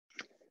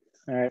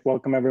All right,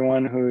 welcome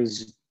everyone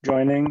who's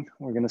joining.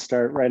 We're going to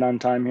start right on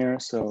time here,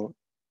 so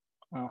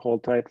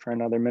hold tight for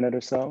another minute or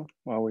so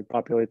while we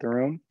populate the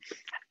room.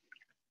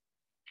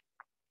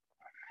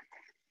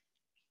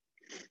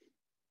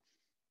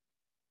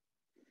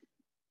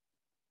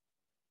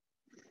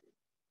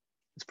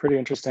 It's pretty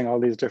interesting, all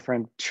these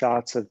different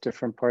shots of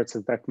different parts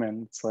of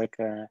Beckman. It's like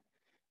it'd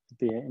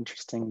be an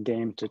interesting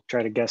game to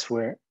try to guess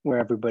where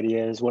everybody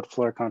is, what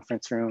floor,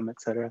 conference room,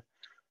 etc.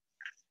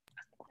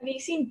 Have you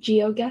seen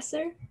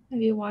GeoGuessr? Have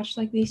you watched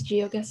like these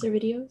GeoGuessr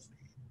videos?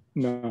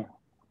 No.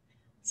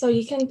 So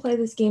you can play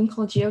this game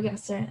called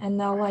GeoGuessr, and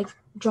they'll like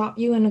drop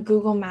you in a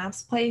Google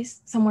Maps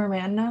place somewhere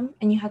random,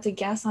 and you have to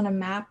guess on a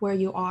map where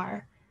you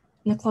are.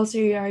 And the closer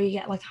you are, you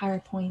get like higher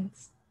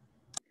points.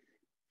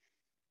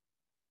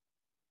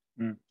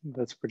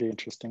 That's pretty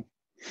interesting.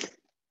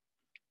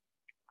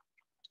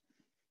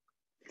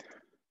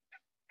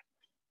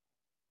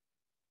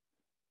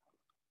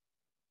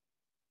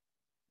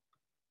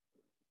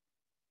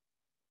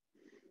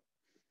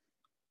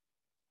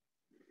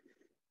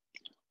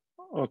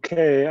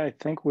 Okay, I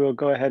think we'll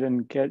go ahead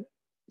and get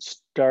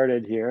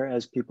started here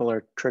as people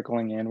are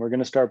trickling in. We're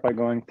going to start by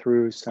going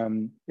through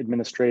some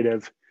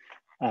administrative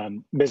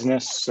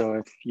business. So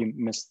if you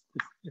miss,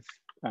 if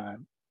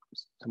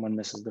someone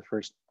misses the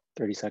first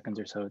 30 seconds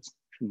or so, it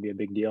shouldn't be a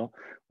big deal.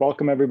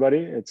 Welcome everybody.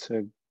 It's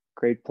a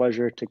great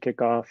pleasure to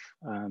kick off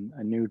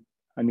a new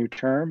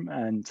term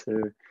and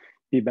to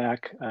be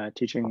back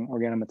teaching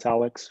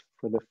organometallics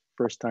for the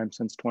first time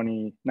since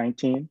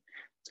 2019.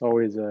 It's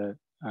always a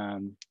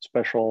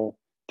special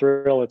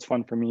thrill. It's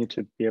fun for me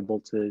to be able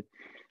to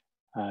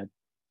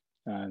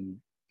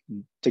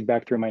dig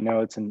back through my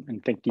notes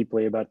and think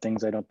deeply about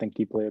things I don't think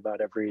deeply about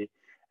every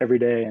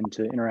day, and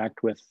to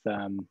interact with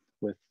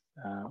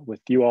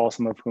you all,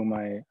 some of whom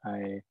I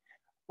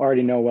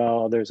already know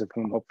well, others of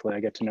whom hopefully I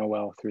get to know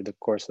well through the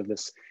course of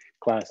this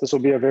class. This will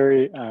be a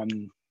very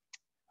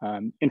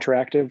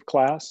interactive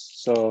class,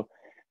 so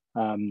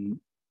the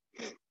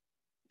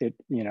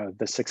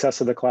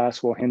success of the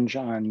class will hinge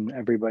on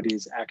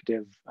everybody's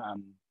active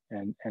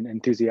and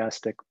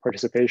enthusiastic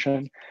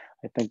participation.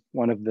 I think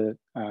one of the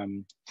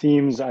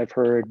themes I've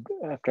heard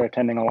after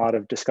attending a lot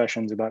of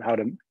discussions about how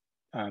to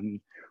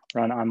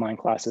run online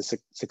classes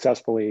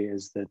successfully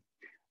is that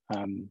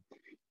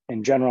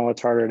in general,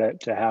 it's harder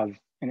to have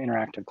an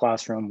interactive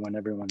classroom when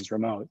everyone's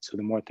remote. So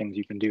the more things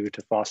you can do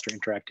to foster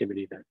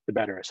interactivity, the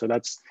better. So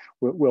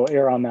we'll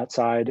err on that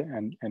side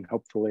and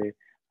hopefully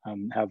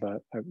have a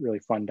really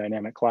fun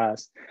dynamic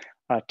class.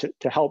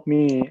 To help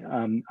me,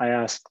 I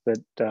ask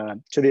that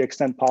to the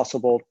extent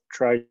possible,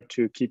 try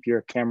to keep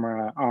your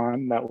camera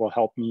on. That will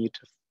help me to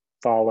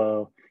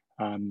follow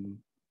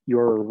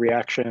your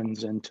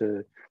reactions and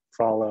to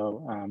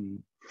follow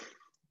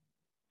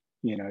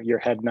your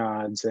head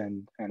nods,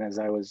 and as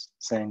I was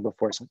saying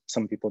before,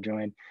 some people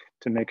joined,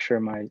 to make sure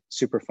my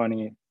super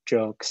funny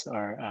jokes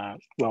are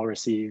well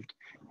received.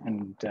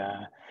 And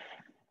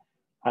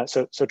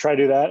so try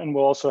to do that. And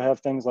we'll also have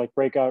things like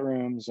breakout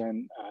rooms,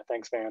 and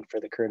thanks Van for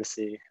the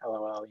courtesy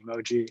LOL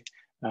emoji.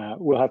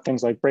 We'll have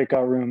things like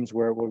breakout rooms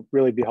where it will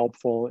really be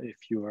helpful if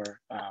you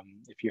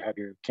have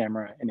your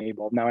camera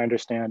enabled. Now I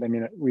understand, I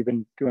mean, we've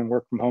been doing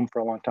work from home for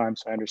a long time,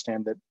 so I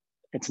understand that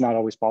it's not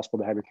always possible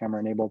to have your camera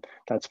enabled.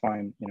 That's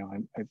fine,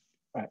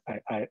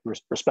 I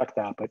respect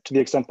that, but to the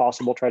extent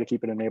possible, try to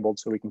keep it enabled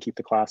so we can keep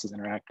the class as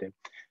interactive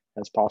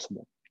as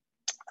possible.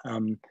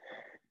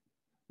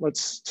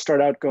 Let's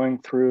start out going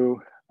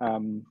through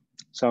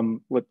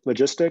some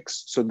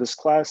logistics. So this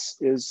class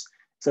is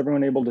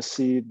everyone able to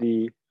see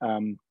the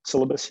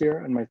syllabus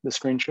here on the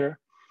screen share?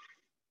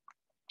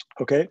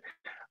 Okay,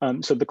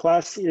 so the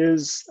class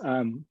is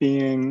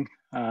being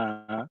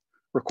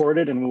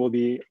recorded and will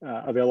be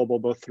available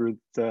both through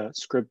the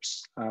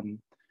Scripps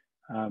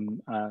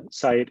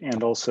site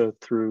and also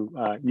through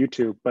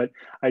YouTube. But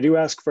I do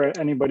ask for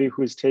anybody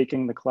who's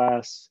taking the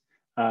class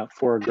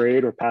for a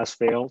grade or pass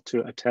fail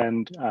to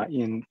attend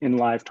in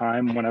live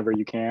time whenever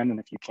you can. And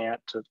if you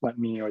can't, to let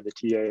me or the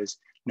TAs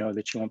know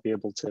that you won't be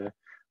able to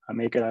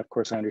make it. Of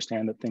course, I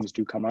understand that things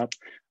do come up,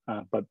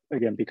 but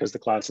again, because the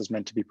class is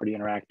meant to be pretty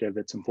interactive,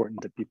 it's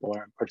important that people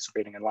are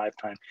participating in live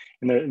time.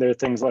 And there are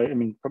things like, I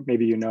mean,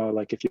 maybe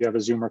like if you have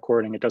a Zoom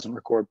recording, it doesn't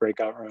record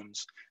breakout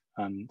rooms,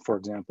 for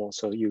example,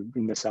 so you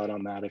miss out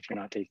on that if you're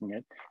not taking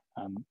it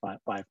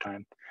live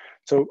time.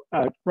 So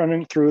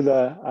running through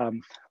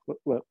the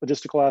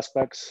logistical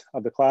aspects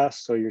of the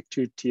class. So your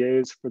two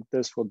TAs for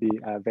this will be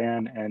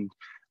Van and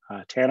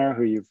Tanner,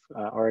 who you've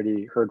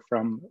already heard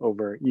from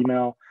over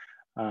email.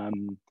 For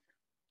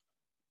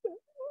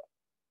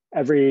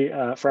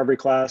every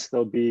class,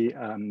 there'll be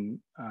a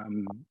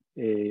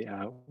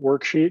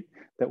worksheet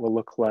that will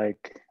look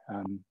like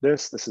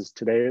this. This is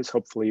today's.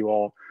 Hopefully you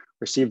all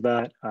received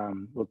that.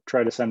 We'll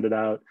try to send it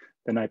out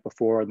the night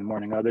before, the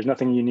morning of. There's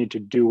nothing you need to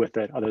do with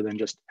it other than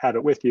just have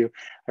it with you.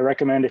 I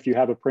recommend if you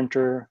have a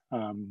printer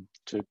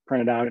to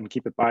print it out and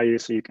keep it by you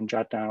so you can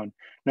jot down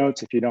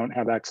notes. If you don't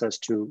have access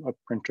to a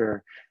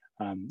printer,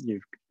 you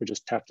would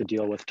just have to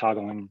deal with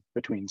toggling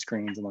between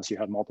screens unless you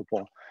have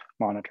multiple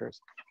monitors.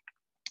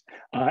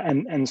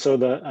 And so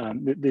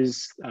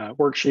these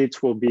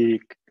worksheets will be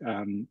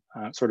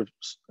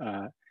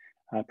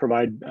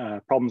provide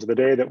problems of the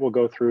day that we'll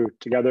go through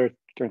together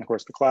during the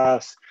course of the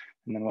class.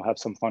 And then we'll have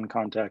some fun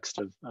context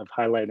of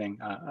highlighting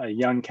a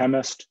young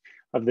chemist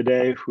of the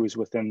day who's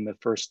within the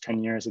first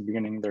 10 years of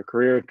beginning their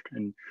career.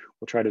 And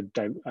we'll try to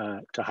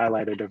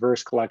highlight a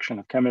diverse collection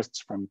of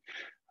chemists from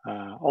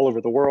all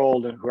over the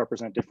world who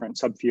represent different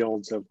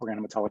subfields of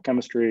organometallic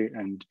chemistry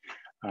and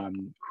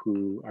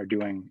who are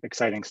doing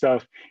exciting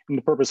stuff. And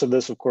the purpose of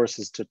this, of course,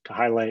 is to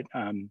highlight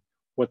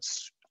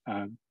what's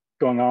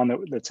going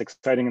on that's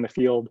exciting in the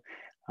field,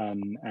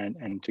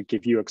 and to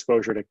give you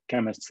exposure to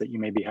chemists that you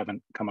maybe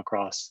haven't come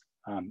across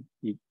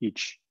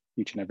each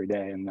and every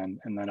day, and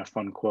then a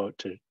fun quote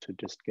to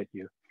just get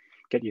you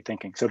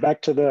thinking. So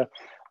back to the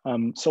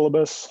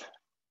syllabus.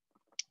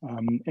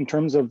 In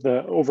terms of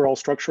the overall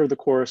structure of the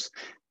course,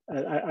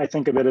 I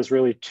think of it as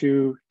really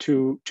two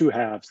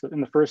halves.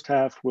 In the first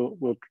half,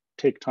 we'll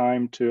take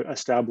time to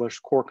establish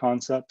core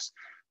concepts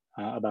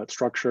about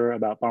structure,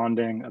 about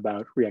bonding,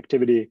 about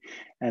reactivity,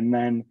 and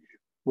then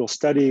we'll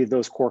study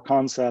those core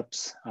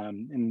concepts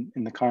in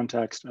the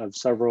context of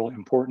several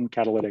important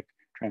catalytic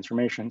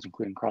transformations,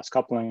 including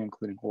cross-coupling,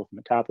 including olefin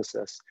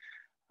metathesis,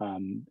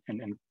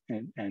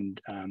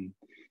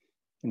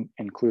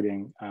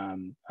 including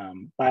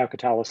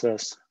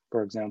biocatalysis,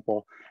 for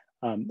example.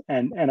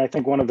 And I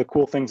think one of the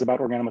cool things about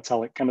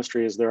organometallic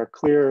chemistry is there are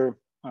clear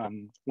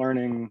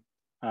learning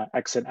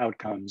exit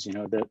outcomes. You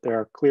know, that there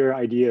are clear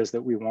ideas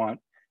that we want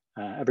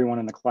everyone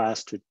in the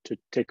class to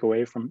take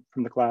away from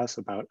the class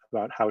about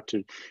how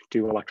to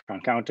do electron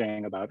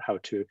counting, about how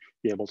to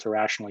be able to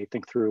rationally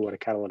think through what a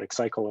catalytic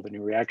cycle of a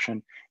new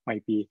reaction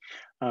might be.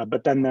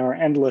 But then there are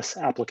endless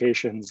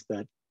applications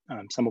that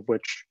some of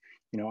which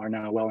are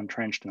now well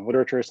entrenched in the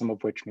literature, some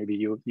of which maybe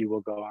you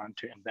will go on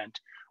to invent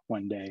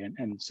one day.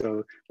 And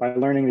so by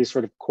learning these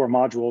sort of core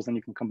modules, then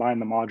you can combine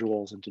the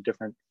modules into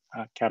different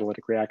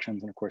catalytic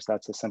reactions. And of course,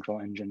 that's a central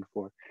engine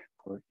for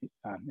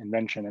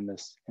invention in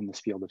this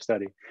field of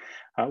study.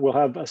 We'll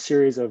have a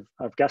series of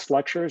guest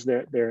lectures.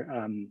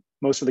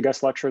 Most of the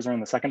guest lectures are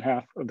in the second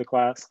half of the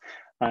class.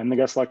 And the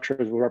guest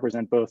lectures will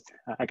represent both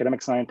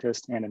academic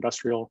scientists and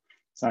industrial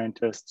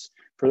scientists.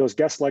 For those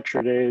guest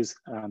lecture days,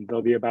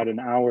 there'll be about an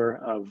hour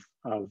of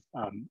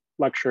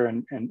lecture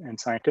and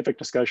scientific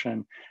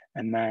discussion.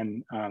 And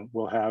then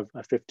we'll have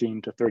a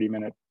 15 to 30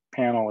 minute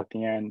panel at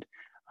the end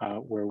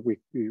where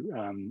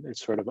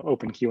it's sort of an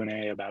open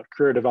Q&A about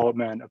career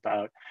development,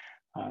 about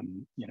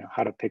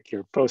how to pick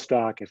your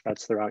postdoc if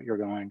that's the route you're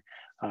going.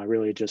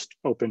 Really just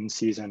open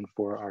season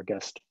for our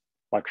guest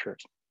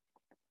lectures.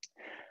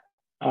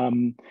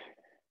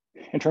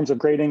 In terms of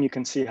grading, you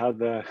can see how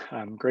the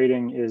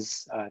grading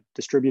is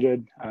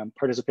distributed.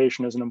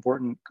 Participation is an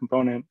important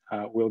component.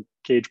 We'll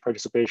gauge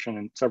participation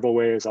in several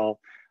ways. I'll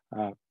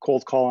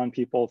cold call on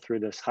people through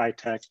this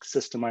high-tech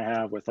system I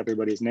have with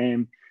everybody's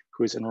name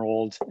who's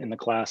enrolled in the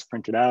class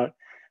printed out.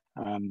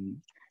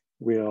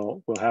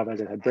 We'll have, as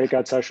I said,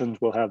 breakout sessions.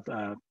 We'll have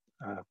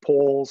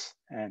polls,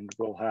 and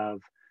we'll have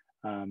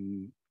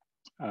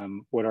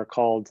what are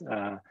called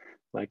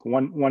like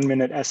one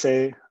minute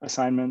essay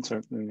assignments,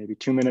 or maybe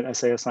 2 minute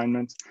essay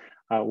assignments,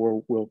 where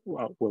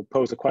we'll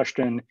pose a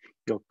question,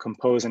 you'll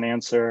compose an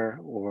answer,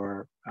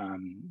 or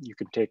you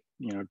could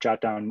jot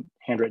down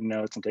handwritten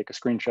notes and take a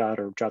screenshot,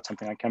 or jot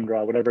something on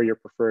ChemDraw, whatever your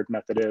preferred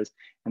method is,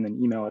 and then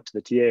email it to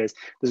the TAs.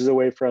 This is a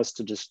way for us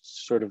to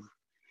just sort of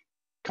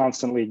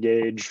constantly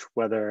gauge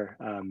whether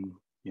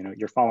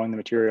you're following the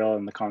material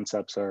and the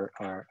concepts are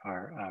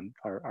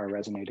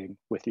resonating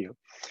with you.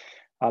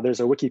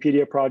 There's a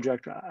Wikipedia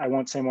project. I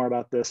won't say more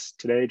about this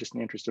today, just in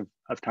the interest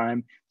of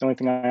time. The only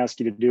thing I ask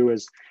you to do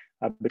is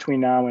between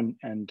now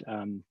and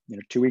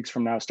 2 weeks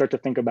from now, start to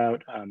think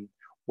about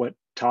what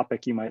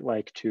topic you might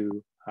like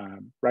to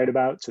write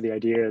about. So the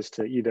idea is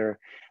to either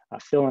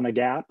fill in a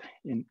gap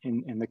in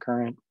the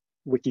current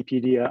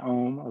Wikipedia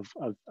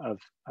of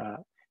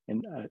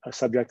in a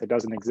subject that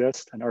doesn't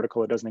exist, an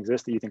article that doesn't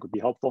exist that you think would be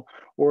helpful,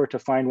 or to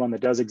find one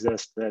that does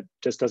exist that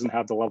just doesn't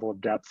have the level of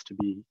depth to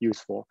be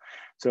useful.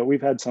 So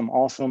we've had some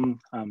awesome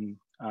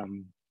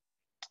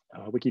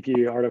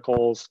Wikipedia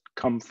articles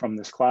come from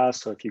this class.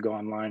 So if you go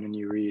online and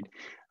you read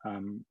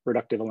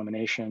reductive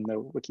elimination,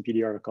 the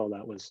Wikipedia article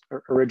that was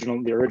the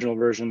original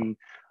version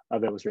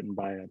of it was written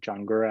by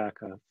John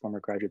Gurak, a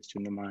former graduate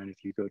student of mine.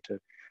 If you go to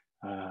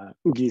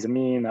Ugi's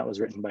amine, that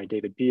was written by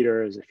David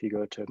Peters. If you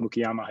go to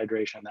Mukiyama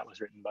hydration, that was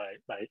written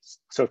by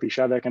Sophie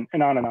Shevek,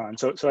 and on and on.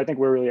 So I think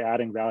we're really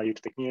adding value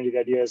to the community. The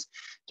idea is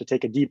to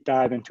take a deep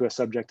dive into a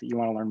subject that you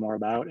want to learn more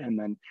about, and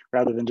then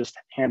rather than just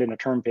hand in a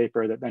term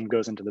paper that then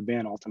goes into the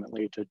bin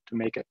ultimately, to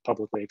make it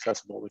publicly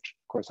accessible, which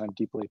of course I'm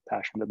deeply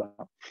passionate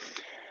about.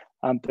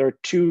 There are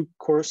two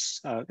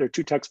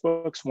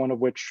textbooks, one of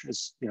which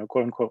is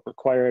quote unquote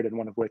required, and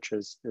one of which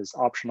is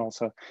optional.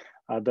 So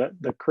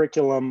the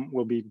curriculum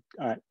will be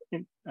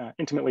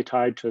intimately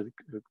tied to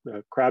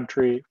the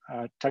Crabtree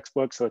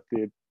textbook. So at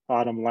the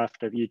bottom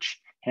left of each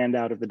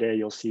handout of the day,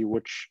 you'll see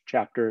which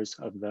chapters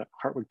of the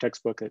Hartwig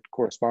textbook it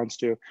corresponds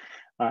to.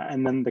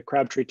 And then the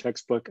Crabtree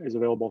textbook is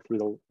available through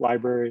the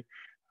library,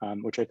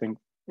 which I think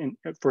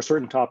for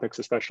certain topics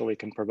especially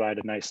can provide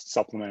a nice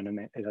supplement, and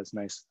it has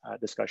nice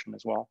discussion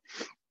as well.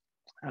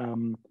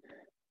 I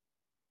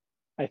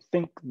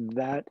think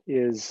that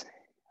is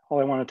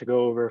all I wanted to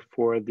go over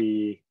for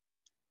the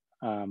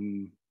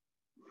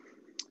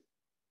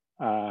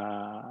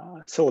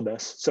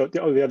syllabus. So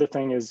the other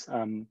thing is,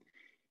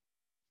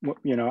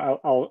 you know,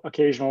 I'll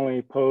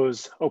occasionally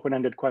pose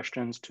open-ended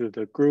questions to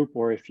the group,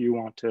 or if you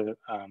want to,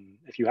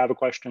 if you have a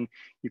question,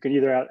 you can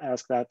either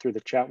ask that through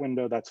the chat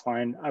window, that's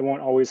fine. I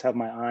won't always have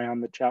my eye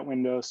on the chat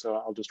window, so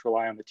I'll just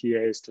rely on the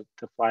TAs to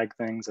flag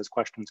things as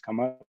questions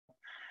come up.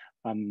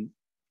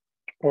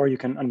 Or you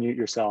can unmute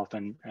yourself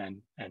and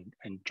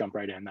jump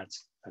right in,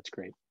 that's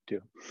great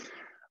too.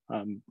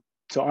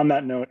 So on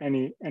that note,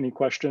 any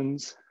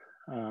questions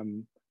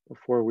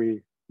before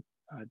we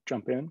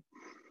jump in?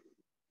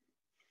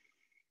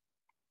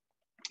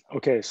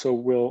 Okay, so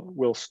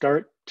we'll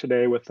start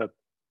today with a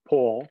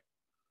poll.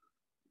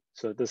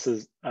 So this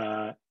is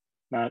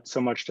not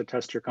so much to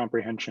test your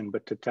comprehension,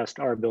 but to test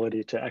our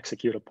ability to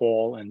execute a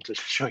poll and to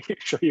show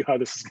you how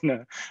this is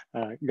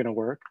gonna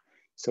work.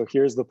 So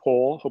here's the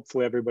poll.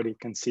 Hopefully everybody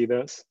can see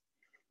this.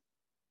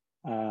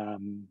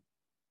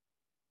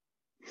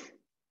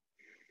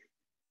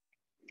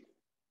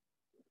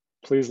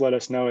 Please let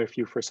us know if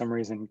you, for some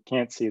reason,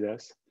 can't see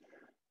this.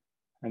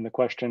 And the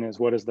question is,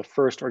 what is the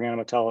first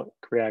organometallic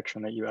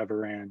reaction that you ever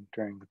ran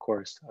during the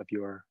course of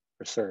your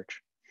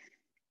research?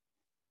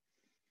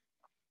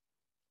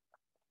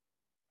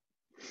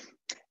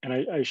 And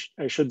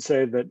I should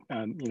say that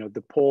you know,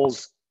 the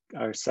polls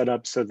are set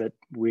up so that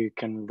we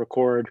can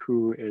record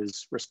who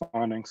is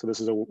responding. So this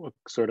is a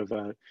sort of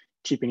a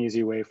cheap and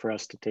easy way for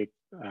us to take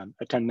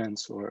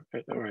attendance, or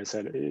I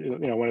said, you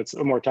know, when it's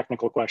a more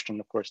technical question,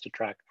 of course, to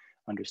track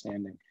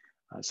understanding.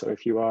 So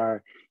if you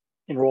are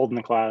enrolled in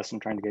the class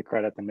and trying to get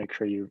credit, then make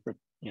sure you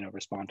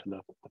respond to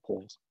the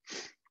polls.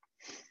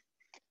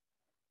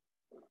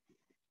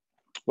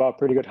 Wow,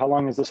 pretty good. How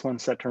long is this one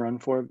set to run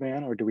for,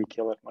 Van, or do we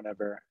kill it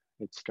whenever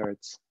it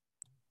starts?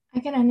 I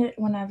can end it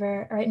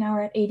whenever. Right now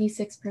we're at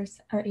 86%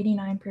 or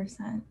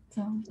 89%.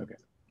 So okay,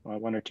 well,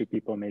 one or two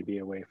people may be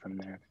away from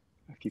there.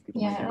 A few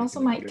people. Yeah, it also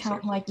might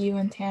count like you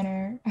and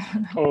Tanner.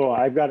 Oh,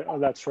 I've got it. Oh,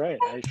 that's right.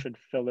 I should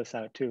fill this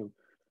out too.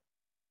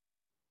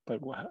 But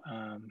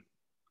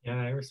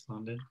yeah, I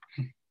responded.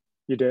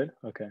 You did?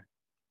 Okay.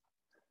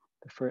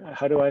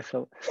 How do I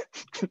fill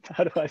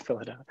how do I fill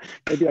it out?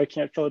 Maybe I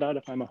can't fill it out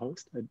if I'm a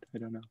host. I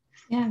don't know.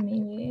 Yeah,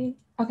 maybe.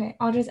 Okay,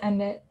 I'll just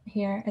end it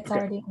here. It's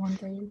already at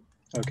 1:30.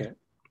 Okay.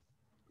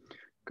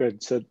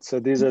 Good. So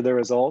these are the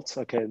results.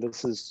 Okay,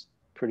 this is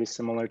pretty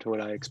similar to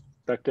what I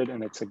expected,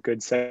 and it's a good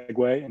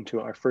segue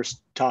into our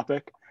first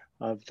topic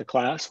of the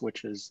class,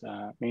 which is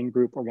main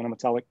group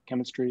organometallic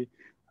chemistry,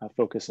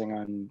 focusing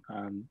on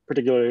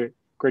particularly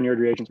granular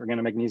reagents,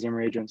 organomagnesium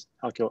reagents,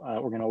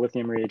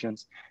 organolithium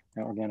reagents,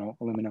 and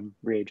organoaluminum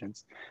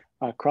reagents.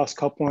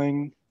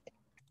 Cross-coupling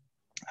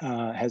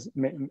has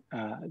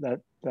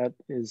that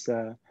is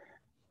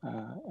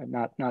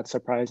not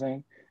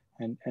surprising,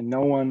 and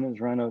no one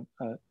has run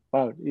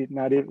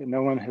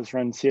no one has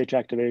run CH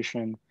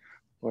activation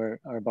or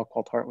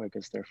Buchwald-Hartwig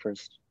as their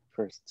first.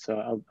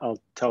 So I'll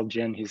tell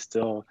Jin he's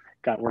still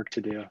got work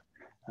to do.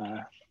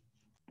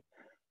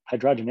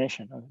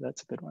 Hydrogenation, oh,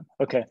 that's a good one.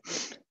 Okay,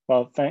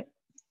 well,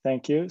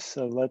 thank you.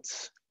 So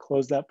let's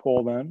close that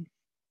poll then.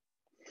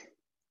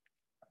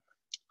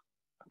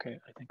 Okay,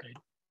 I think I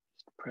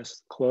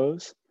press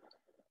close.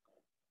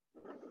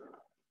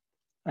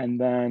 And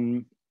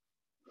then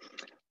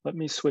let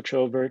me switch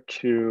over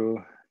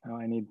to, now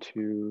I need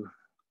to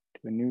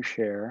do a new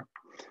share.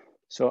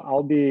 So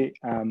I'll be,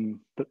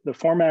 the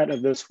format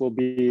of this will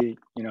be,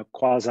 you know,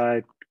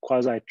 quasi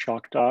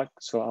chalk talk.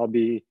 So I'll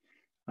be,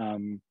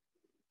 oh,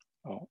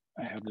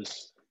 I have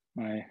this,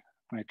 my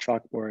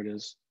chalkboard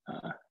is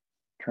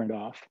turned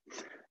off.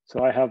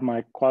 So I have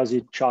my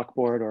quasi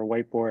chalkboard or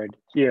whiteboard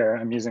here.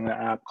 I'm using the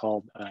app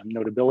called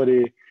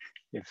Notability.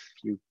 If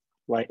you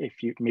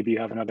maybe you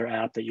have another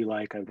app that you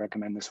like, I would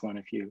recommend this one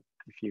if you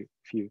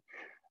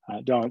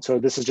don't. So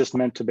this is just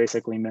meant to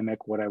basically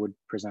mimic what I would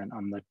present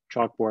on the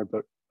chalkboard,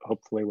 but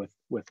hopefully with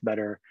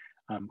better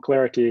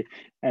clarity.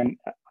 And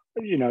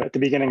you know, at the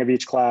beginning of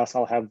each class,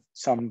 I'll have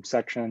some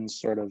sections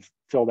sort of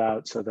filled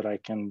out so that I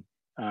can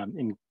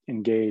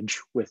engage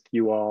with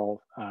you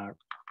all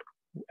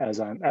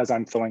as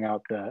I'm filling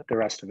out the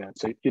rest of it.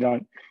 So you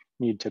don't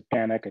need to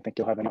panic. I think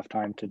you'll have enough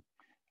time to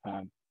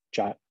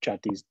jot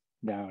these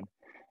down.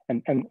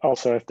 And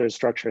also, if there's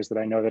structures that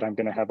I know that I'm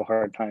going to have a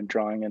hard time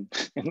drawing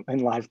in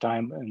live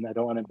time, and I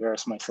don't want to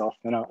embarrass myself,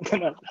 then I'll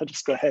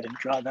just go ahead and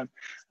draw them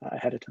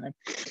ahead of time.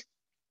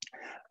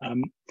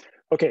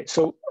 Okay,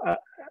 so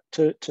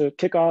to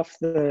kick off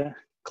the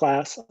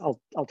class,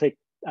 I'll take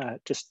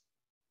just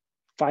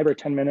 5 or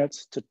 10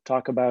 minutes to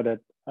talk about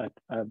a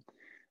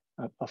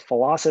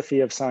philosophy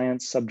of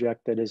science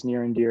subject that is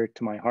near and dear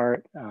to my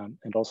heart,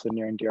 and also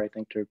near and dear, I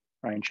think, to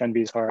Ryan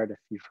Shenby's heart, if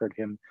you've heard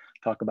him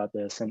talk about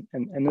this. And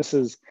this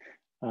is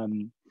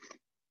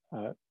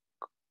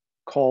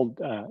called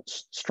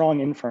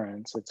strong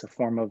inference. It's a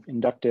form of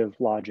inductive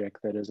logic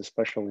that is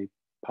especially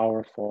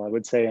powerful, I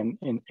would say, in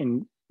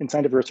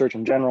scientific research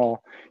in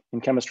general, in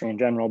chemistry in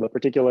general, but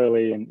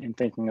particularly in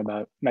thinking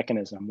about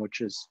mechanism,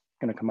 which is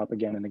going to come up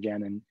again and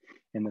again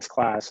in this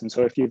class. And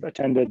so if you've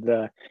attended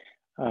the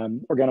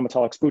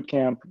Organometallics boot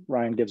camp,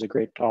 Ryan gives a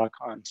great talk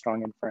on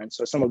strong inference.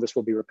 So some of this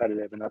will be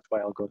repetitive, and that's why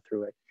I'll go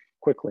through it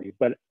quickly.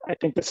 But I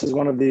think this is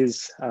one of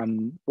these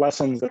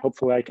lessons that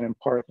hopefully I can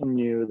impart in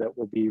you that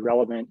will be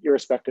relevant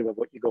irrespective of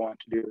what you go on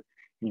to do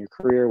in your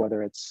career,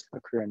 whether it's a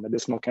career in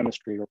medicinal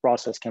chemistry or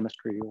process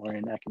chemistry or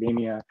in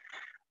academia.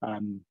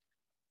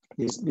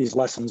 These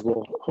lessons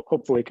will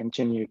hopefully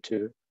continue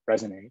to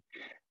resonate.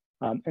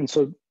 And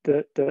so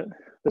the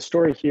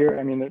story here,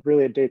 I mean, it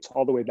really dates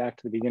all the way back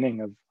to the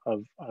beginning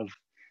of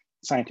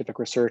scientific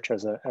research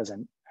as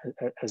an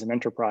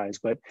enterprise.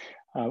 But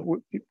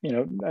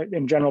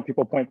in general,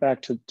 people point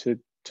back to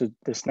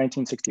this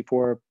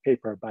 1964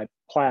 paper by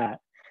Platt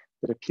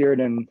that appeared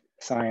in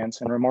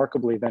Science and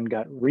remarkably then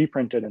got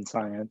reprinted in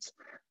Science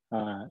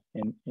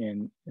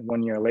in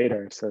 1 year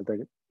later. So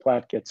the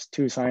Platt gets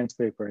 2 Science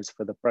papers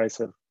for the price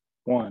of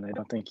 1. I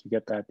don't think you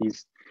get that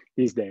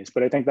these days,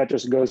 but I think that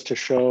just goes to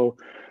show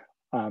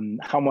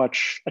how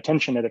much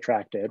attention it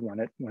attracted when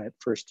it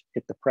first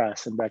hit the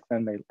press. And back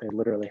then they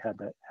literally had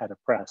a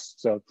press.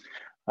 So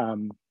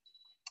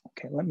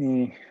okay,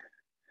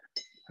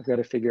 I've got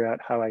to figure out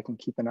how I can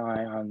keep an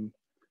eye on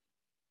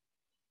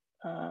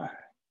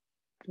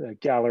the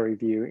gallery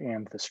view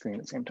and the screen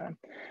at the same time.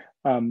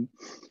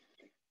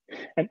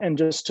 And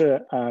just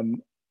to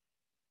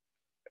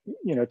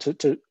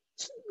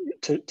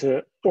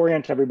to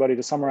orient everybody,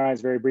 to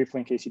summarize very briefly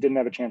in case you didn't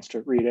have a chance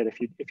to read it. If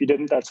you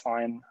didn't, that's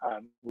fine.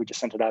 We just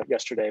sent it out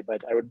yesterday,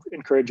 but I would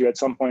encourage you at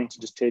some point to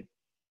just take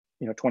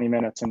 20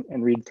 minutes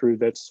and read through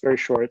that. It's very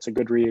short. It's a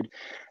good read.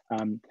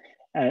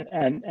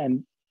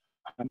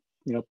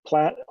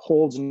 Platt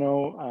holds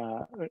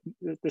no,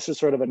 this is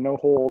sort of a no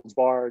holds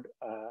barred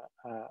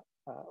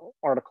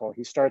article.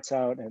 He starts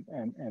out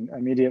and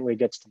immediately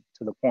gets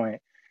to the point.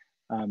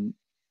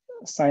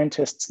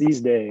 Scientists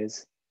these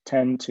days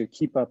tend to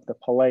keep up the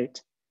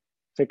polite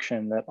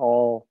fiction that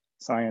all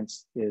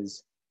science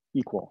is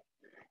equal.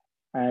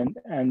 And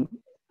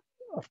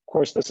of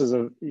course, this is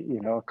a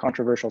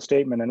controversial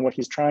statement. And what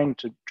he's trying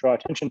to draw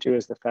attention to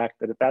is the fact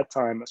that at that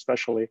time,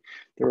 especially,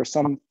 there were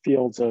some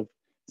fields of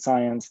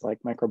science like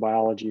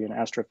microbiology and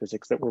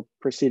astrophysics that were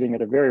proceeding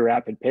at a very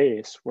rapid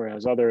pace,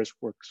 whereas others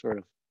were sort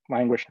of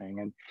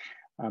languishing.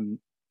 And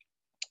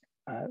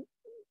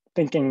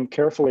thinking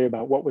carefully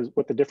about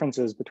what the difference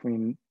is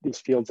between these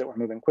fields that were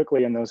moving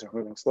quickly and those that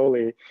were moving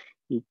slowly,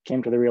 he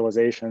came to the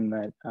realization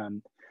that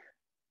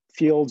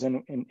fields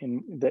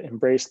that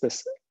embrace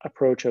this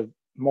approach of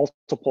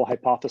multiple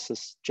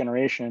hypothesis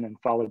generation and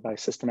followed by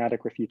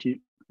systematic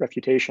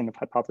refutation of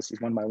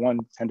hypotheses one by one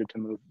tended to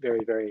move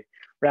very, very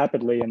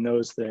rapidly, and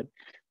those that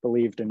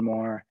believed in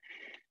more,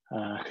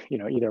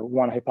 either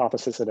one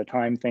hypothesis at a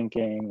time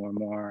thinking or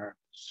more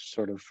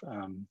sort of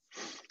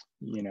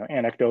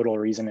anecdotal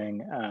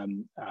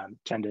reasoning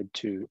tended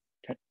to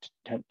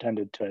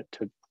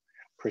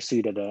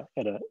proceed at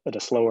a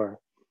slower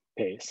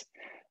pace.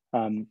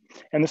 And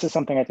this is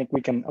something I think we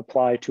can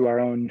apply to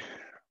our own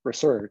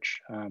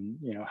research.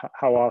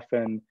 How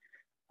often,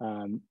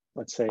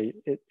 let's say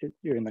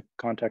you're in the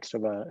context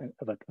of a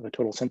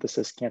total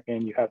synthesis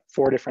campaign, you have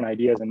 4 different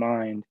ideas in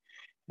mind,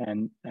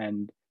 and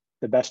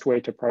the best way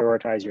to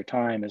prioritize your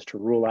time is to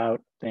rule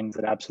out things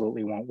that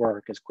absolutely won't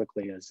work as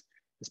quickly as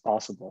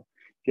possible.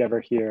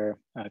 If you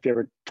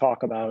ever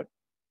talk about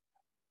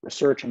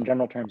research in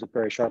general terms with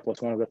Barry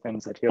Sharpless, one of the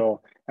things that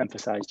he'll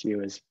emphasize to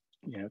you is,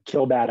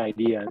 kill bad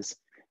ideas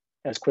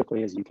as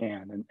quickly as you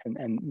can.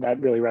 And that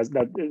really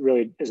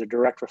is a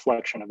direct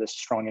reflection of this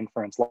strong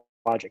inference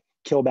logic.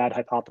 Kill bad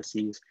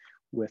hypotheses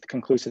with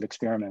conclusive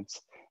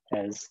experiments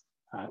as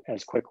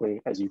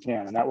quickly as you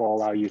can. And that will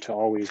allow you to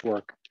always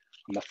work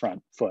on the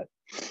front foot.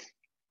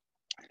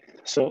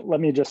 So let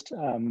me just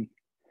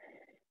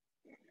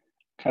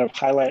kind of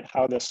highlight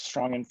how this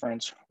strong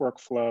inference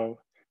workflow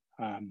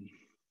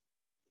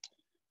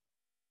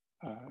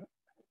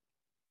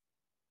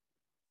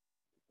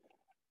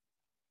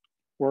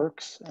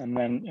works, and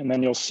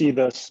then you'll see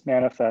this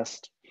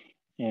manifest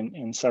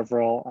in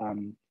several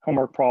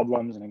homework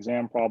problems and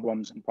exam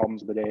problems and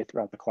problems of the day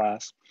throughout the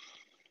class.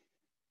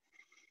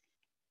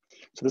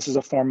 So this is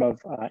a form of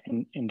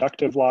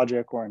inductive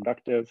logic or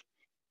inductive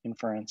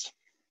inference.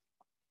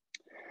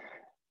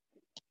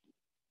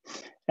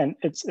 And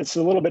it's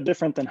a little bit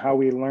different than how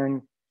we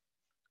learn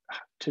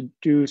to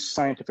do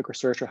scientific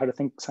research or how to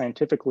think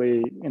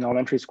scientifically in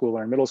elementary school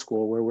or in middle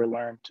school, where we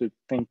learn to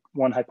think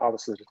one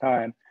hypothesis at a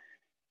time,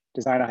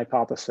 design a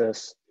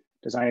hypothesis,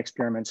 design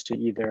experiments to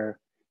either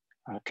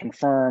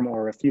confirm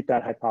or refute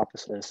that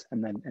hypothesis,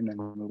 and then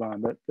move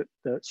on. But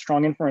the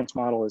strong inference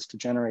model is to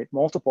generate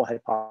multiple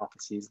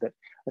hypotheses that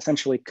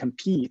essentially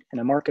compete in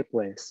a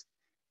marketplace.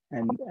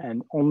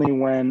 And only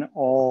when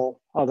all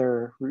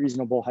other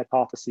reasonable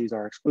hypotheses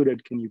are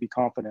excluded can you be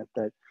confident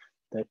that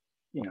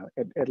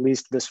at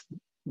least this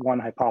one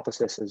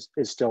hypothesis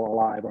is still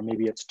alive, or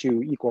maybe it's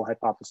two equal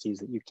hypotheses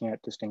that you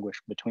can't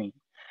distinguish between.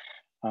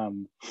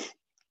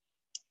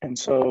 And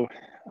so,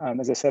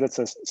 as I said, it's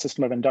a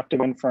system of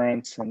inductive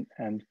inference,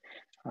 and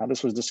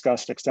this was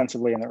discussed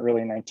extensively in the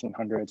early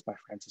 1900s by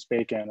Francis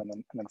Bacon,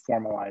 and then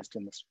formalized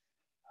in this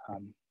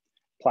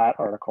Platt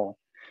article.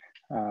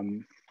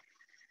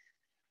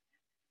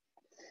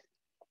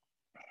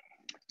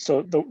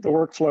 So the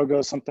workflow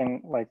goes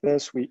something like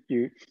this.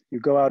 You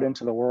go out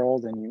into the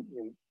world and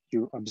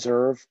you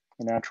observe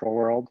the natural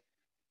world.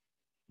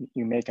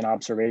 You make an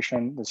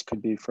observation. This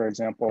could be, for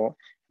example,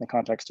 in the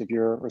context of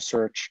your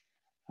research,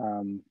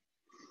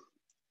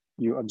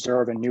 you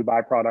observe a new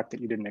byproduct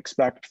that you didn't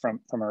expect from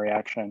a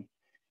reaction.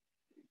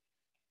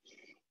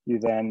 You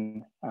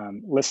then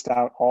list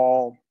out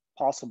all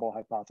possible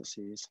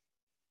hypotheses.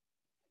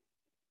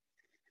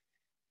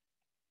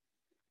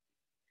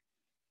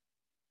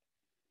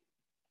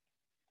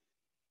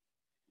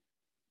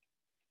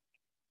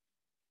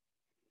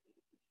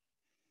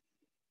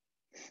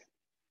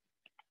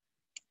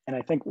 And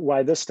I think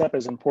why this step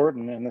is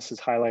important, and this is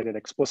highlighted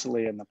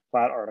explicitly in the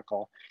Platt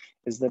article,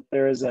 is that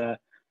there is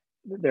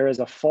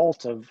a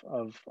fault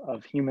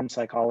of human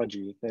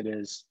psychology that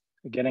is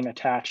getting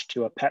attached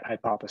to a pet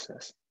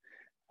hypothesis.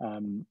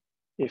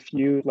 If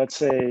you, let's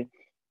say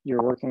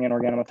you're working in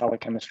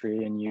organometallic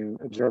chemistry and you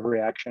observe a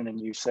reaction and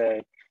you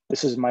say,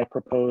 this is my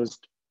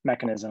proposed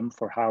mechanism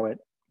for how it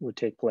would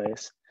take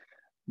place,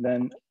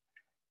 then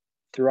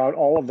throughout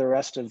all of the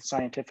rest of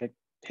scientific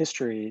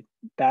history,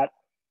 that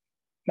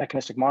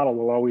mechanistic model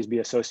will always be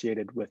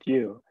associated with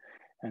you.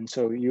 And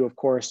so you, of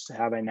course,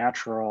 have a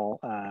natural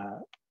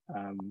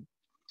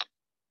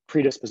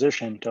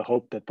predisposition to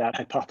hope that that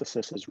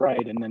hypothesis is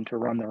right, and then to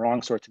run the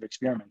wrong sorts of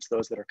experiments,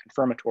 those that are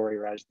confirmatory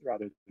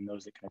rather than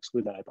those that can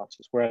exclude that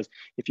hypothesis. Whereas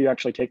if you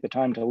actually take the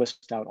time to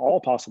list out all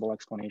possible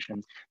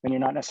explanations, then you're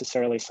not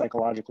necessarily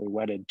psychologically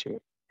wedded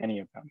to any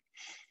of them.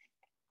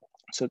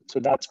 So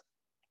that's,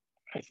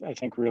 I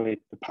think, really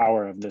the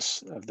power of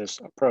this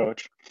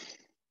approach.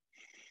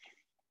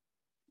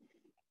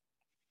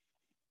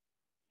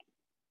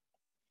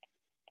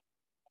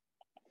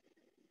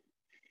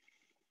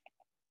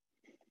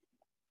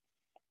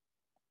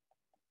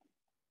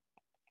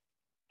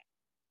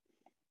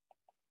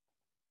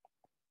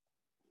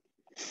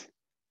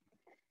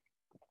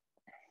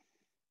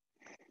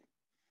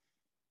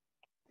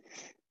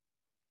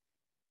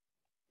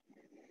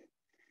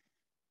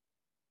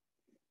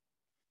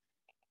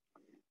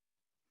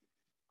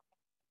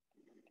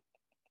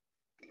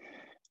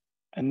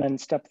 And then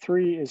step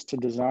 3 is to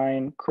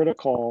design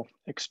critical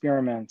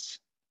experiments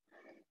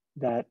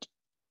that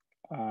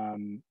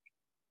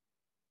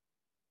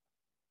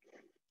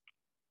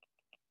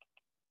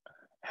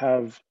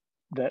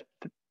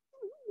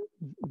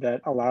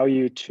that allow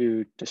you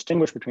to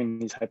distinguish between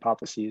these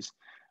hypotheses.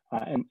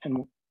 And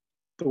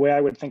the way I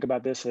would think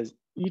about this is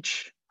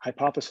each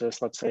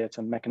hypothesis, let's say it's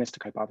a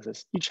mechanistic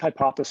hypothesis, each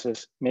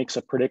hypothesis makes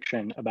a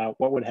prediction about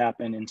what would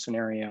happen in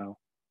scenario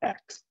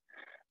X.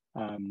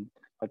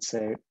 Let's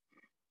say,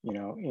 you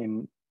know,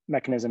 in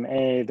mechanism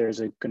A, there's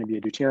going to be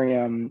a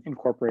deuterium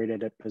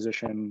incorporated at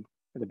position,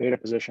 the beta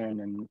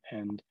position,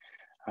 and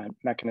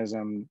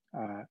mechanism,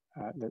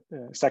 the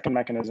second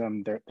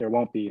mechanism, there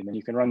won't be. And then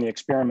you can run the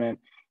experiment,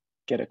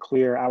 get a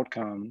clear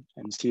outcome,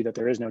 and see that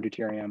there is no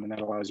deuterium, and that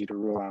allows you to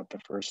rule out the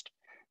first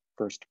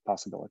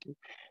possibility.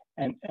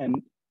 And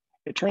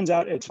it turns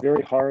out it's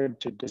very hard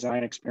to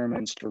design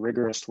experiments to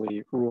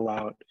rigorously rule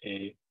out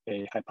a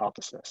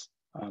hypothesis.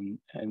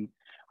 And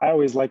I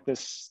always like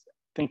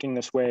thinking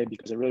this way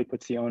because it really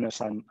puts the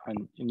onus on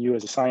you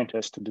as a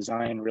scientist to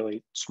design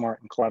really smart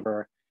and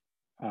clever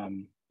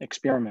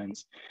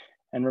experiments.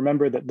 And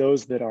remember that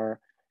those that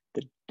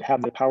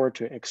have the power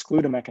to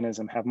exclude a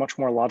mechanism have much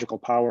more logical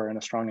power in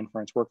a strong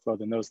inference workflow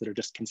than those that are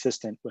just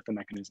consistent with the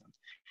mechanism.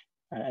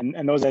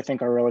 And those, I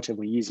think, are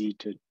relatively easy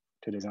to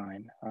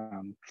design.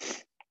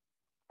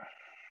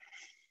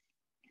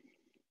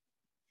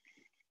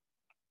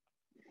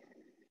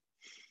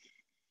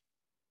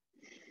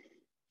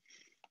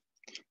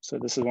 So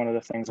this is one of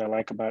the things I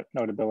like about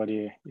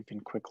Notability. You can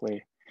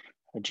quickly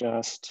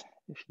adjust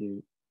if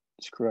you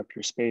screw up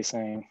your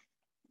spacing.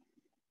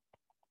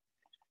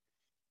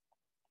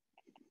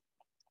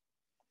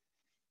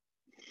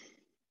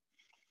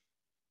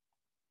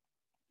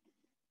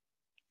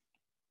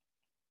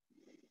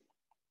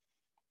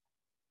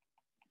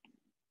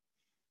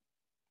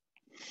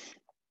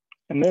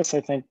 And this,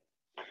 I think,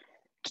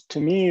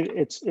 to me,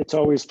 it's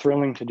always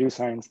thrilling to do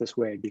science this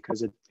way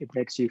because it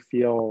makes you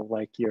feel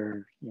like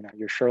you're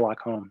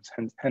Sherlock Holmes.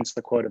 Hence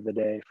the quote of the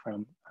day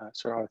from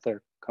Sir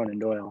Arthur Conan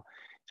Doyle.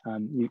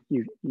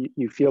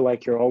 You feel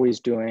like you're always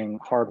doing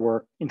hard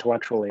work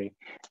intellectually,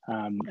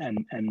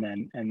 and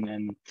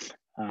then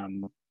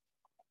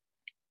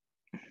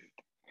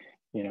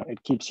you know,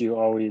 it keeps you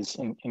always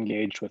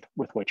engaged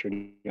with what you're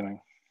doing.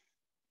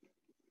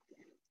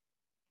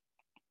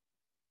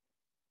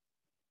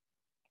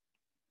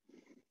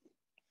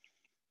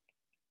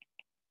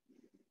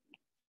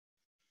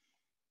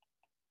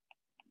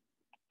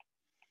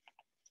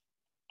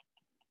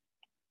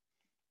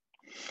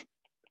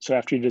 So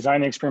after you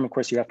design the experiment, of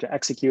course, you have to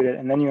execute it,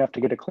 and then you have to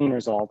get a clean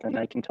result. And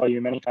I can tell you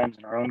many times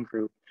in our own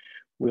group,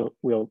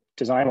 we'll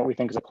design what we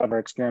think is a clever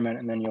experiment,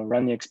 and then you'll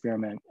run the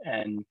experiment,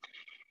 and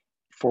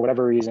for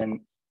whatever reason,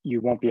 you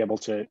won't be able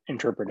to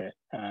interpret it.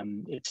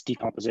 It's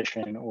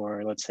decomposition,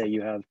 or let's say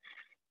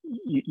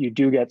you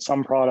do get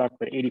some product,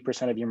 but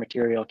 80% of your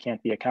material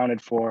can't be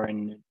accounted for,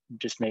 and it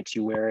just makes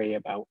you wary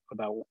about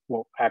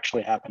what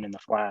actually happened in the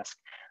flask.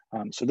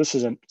 So this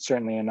is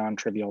certainly a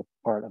non-trivial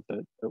part of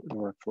the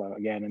workflow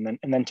again,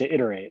 and then to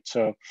iterate.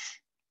 So,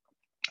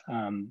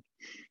 you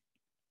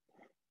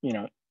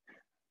know,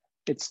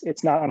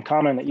 it's not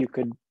uncommon that you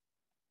could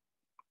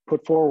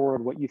put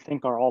forward what you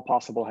think are all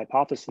possible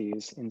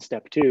hypotheses in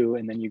step 2,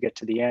 and then you get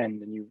to the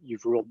end and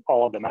you've ruled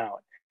all of them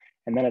out,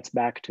 and then it's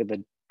back to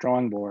the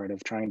drawing board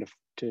of trying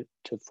to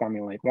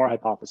formulate more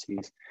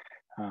hypotheses.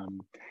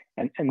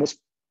 And this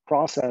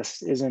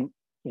process isn't,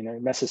 you know,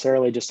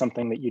 necessarily just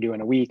something that you do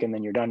in a week and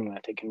then you're done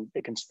with. It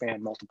can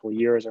span multiple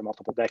years or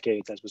multiple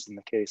decades, as was in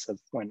the case of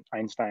when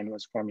Einstein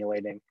was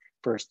formulating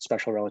first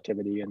special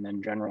relativity and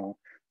then general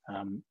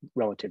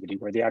relativity,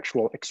 where the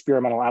actual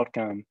experimental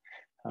outcome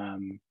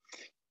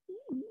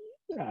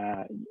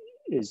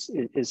is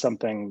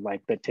something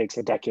like that takes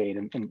a decade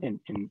in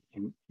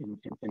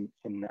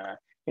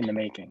the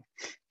making.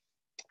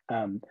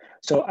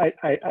 So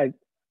I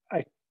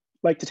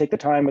like to take the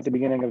time at the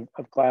beginning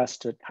of class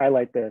to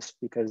highlight this,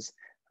 because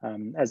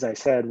as I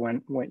said,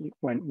 when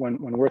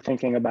we're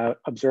thinking about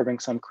observing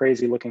some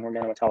crazy looking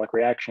organometallic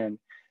reaction,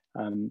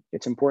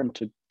 it's important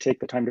to take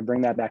the time to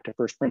bring that back to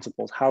first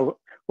principles.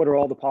 What are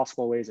all the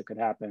possible ways it could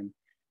happen?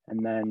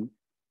 And then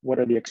what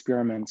are the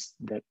experiments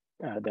that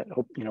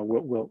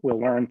we'll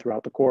learn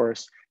throughout the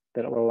course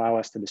that will allow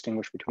us to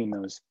distinguish between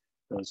those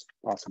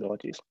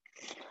possibilities.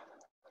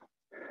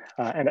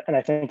 And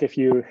I think if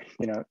you'll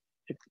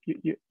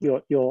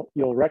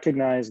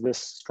recognize this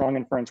strong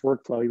inference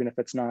workflow, even if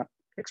it's not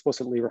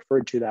explicitly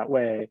referred to that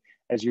way,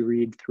 as you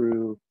read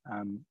through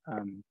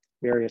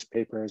various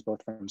papers,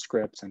 both from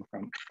Scripps and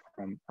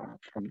from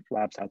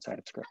labs outside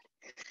of Scripps.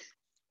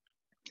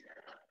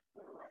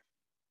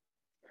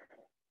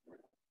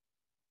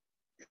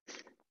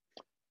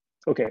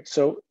 Okay,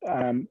 so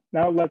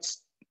now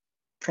let's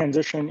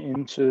transition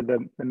into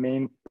the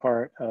main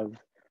part of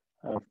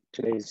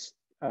today's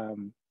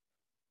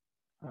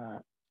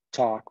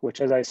talk,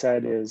 which, as I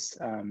said, is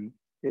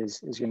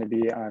going to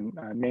be on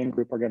main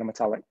group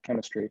organometallic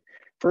chemistry.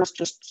 First,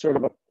 just sort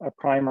of a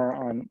primer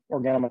on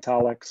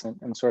organometallics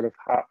and sort of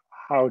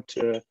how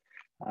to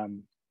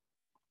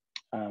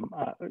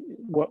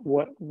what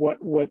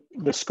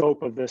the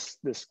scope of this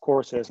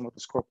course is and what the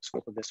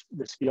scope of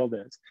this field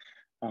is.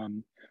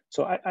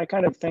 So I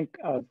kind of think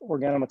of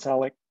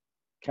organometallic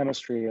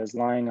chemistry as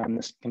lying on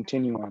this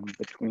continuum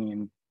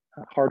between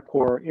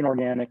hardcore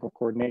inorganic or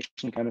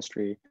coordination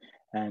chemistry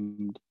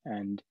and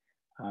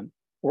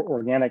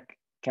organic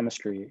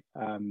chemistry.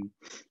 And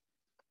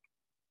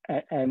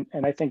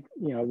I think,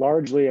 you know,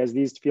 largely as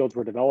these fields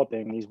were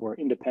developing, these were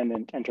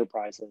independent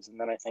enterprises. And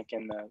then I think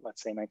in the,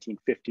 let's say,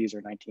 1950s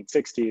or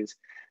 1960s,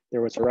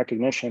 there was a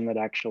recognition that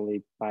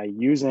actually by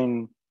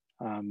using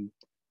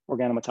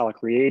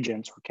organometallic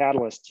reagents or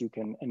catalysts, you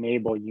can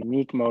enable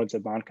unique modes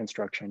of bond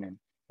construction and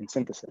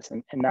synthesis.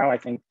 And now I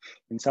think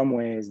in some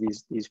ways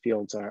these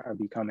fields are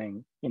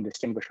becoming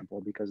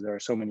indistinguishable, because there are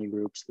so many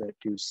groups that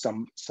do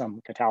some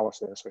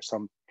catalysis or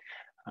some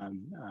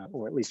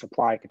or at least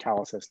apply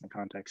catalysis in the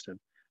context of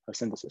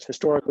synthesis.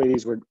 Historically,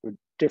 these were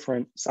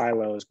different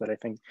silos, but I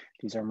think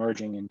these are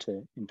merging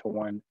into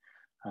one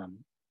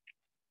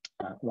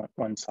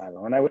one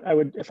silo. And I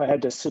would if I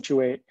had to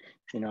situate,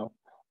 you know,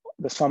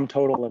 the sum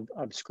total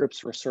of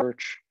Scripps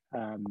research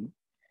on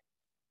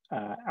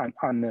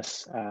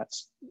this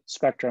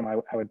spectrum,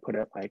 I would put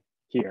it like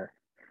here,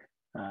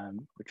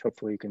 which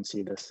hopefully you can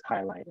see this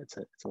highlight. It's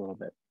a little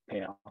bit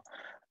pale.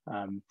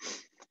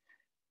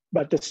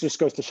 But this just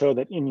goes to show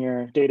that in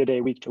your day-to-day,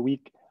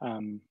 week-to-week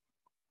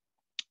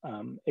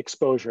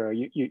exposure,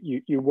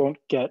 you won't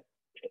get,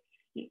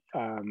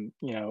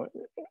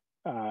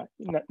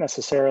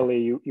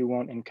 necessarily you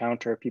won't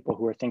encounter people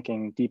who are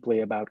thinking deeply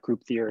about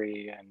group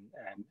theory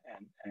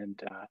and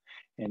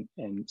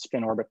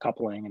spin orbit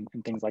coupling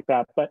and things like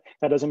that. But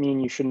that doesn't mean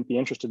you shouldn't be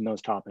interested in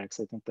those topics.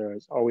 I think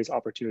there's always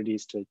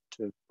opportunities to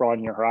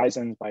broaden your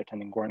horizons by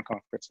attending Gorn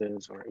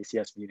conferences or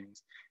ACS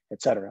meetings,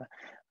 et cetera.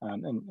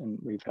 And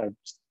we've had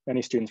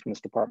many students from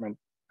this department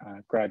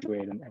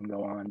graduate and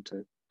go on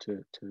to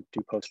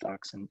do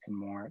postdocs in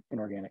more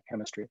inorganic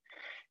chemistry.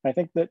 And I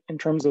think that in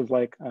terms of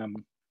like,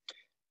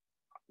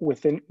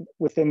 within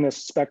this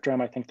spectrum,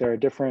 I think there are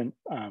different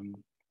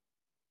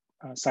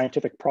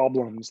scientific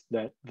problems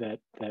that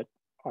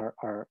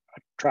are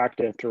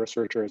attractive to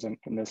researchers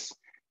in this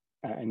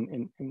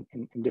in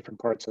different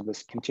parts of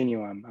this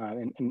continuum.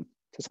 And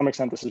to some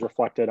extent, this is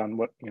reflected on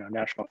what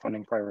national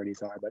funding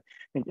priorities are. But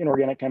I think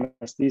inorganic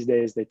chemists these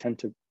days, they tend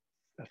to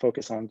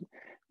focus on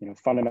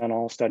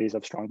fundamental studies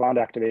of strong bond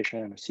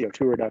activation, of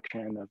CO2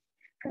 reduction, of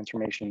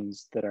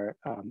transformations that are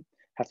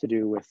have to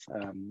do with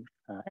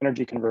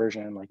energy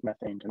conversion, like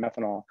methane to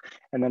methanol.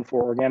 And then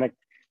for organic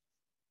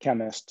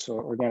chemists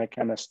or organic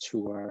chemists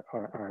who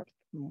are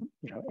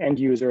end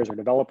users or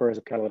developers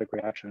of catalytic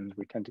reactions,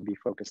 we tend to be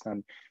focused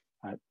on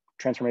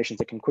transformations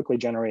that can quickly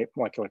generate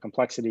molecular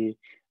complexity,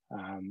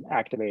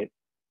 activate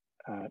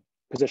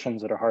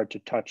positions that are hard to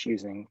touch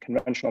using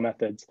conventional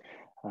methods,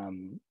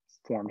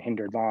 form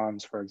hindered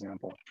bonds, for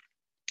example.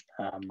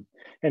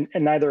 And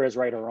neither is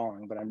right or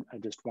wrong, but I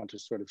just want to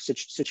sort of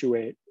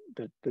situate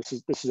that this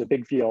is a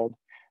big field.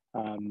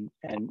 And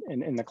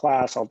in the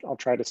class, I'll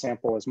try to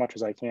sample as much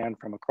as I can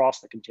from across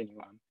the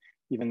continuum,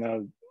 even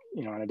though,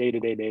 on a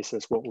day-to-day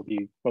basis, what will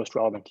be most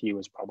relevant to you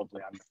is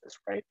probably on this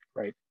right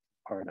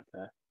part of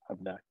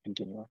the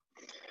continuum.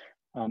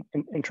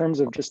 In terms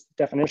of just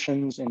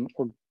definitions in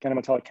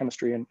organometallic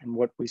chemistry and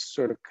what we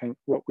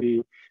what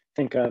we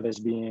think of as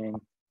being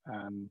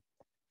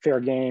fair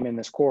game in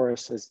this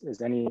course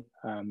is any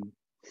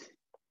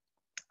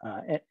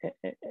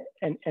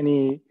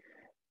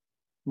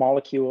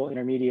molecule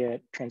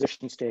intermediate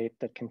transition state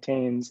that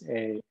contains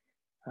a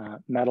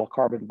metal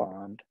carbon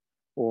bond,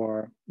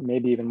 or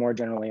maybe even more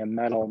generally a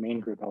metal main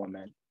group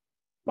element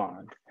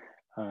bond.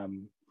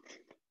 And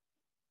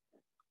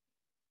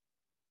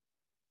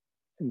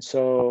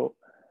so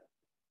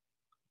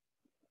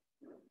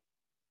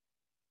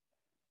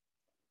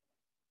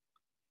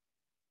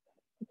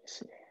let me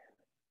see.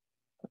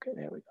 Okay,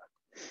 there we go.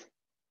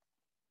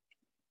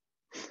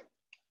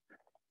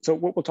 So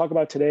what we'll talk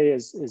about today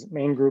is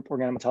main group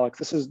organometallics.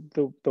 This is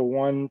the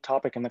one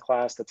topic in the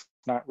class that's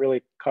not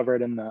really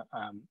covered in the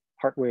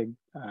Hartwig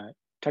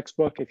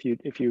textbook. If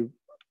you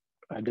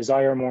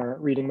desire more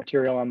reading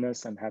material on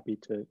this, I'm happy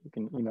to, you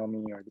can email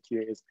me or the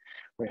QAs.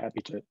 We're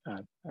happy to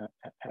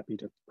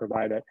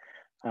provide it.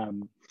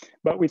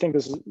 But we think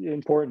this is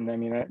important. I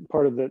mean,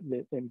 part of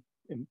the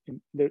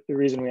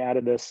reason we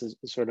added this is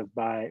sort of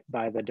by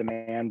the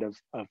demand of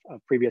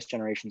previous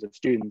generations of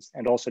students,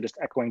 and also just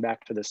echoing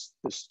back to this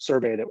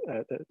survey that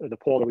the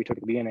poll that we took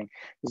at the beginning.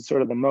 This is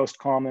sort of the most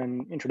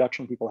common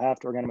introduction people have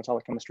to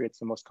organometallic chemistry. It's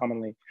the most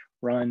commonly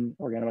run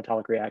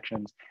organometallic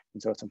reactions,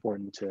 and so it's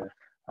important to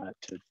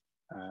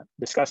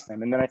discuss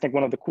them. And then I think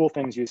one of the cool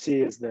things you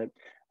see is that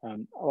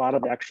a lot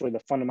of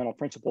the fundamental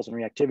principles in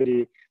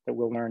reactivity that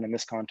we'll learn in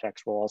this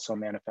context will also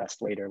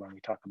manifest later when we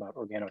talk about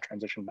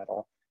organotransition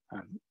metal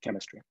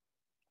chemistry.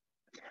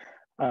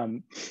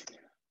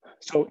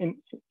 So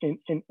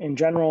in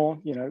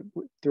general,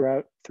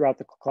 throughout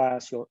the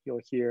class, you'll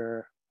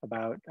hear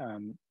about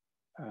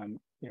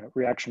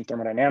reaction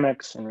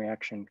thermodynamics and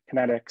reaction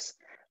kinetics.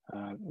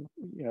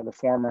 The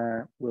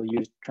former will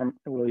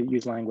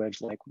use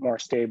language like more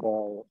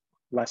stable,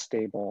 less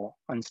stable,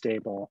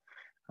 unstable,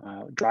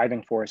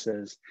 driving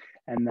forces,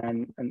 and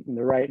then on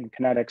the right in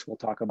kinetics, we'll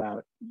talk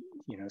about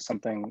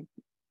something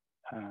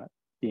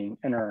being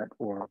inert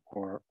or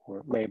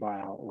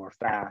labile or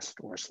fast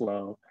or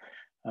slow,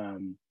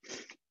 and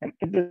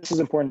this is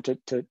important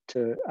to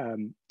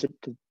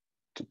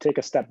take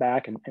a step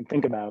back and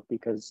think about,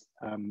 because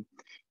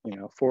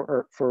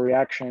for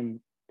reaction,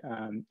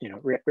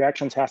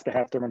 reactions have to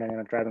have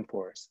thermodynamic driving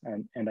force,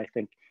 and I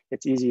think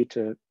it's easy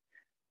to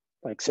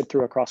sit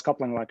through a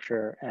cross-coupling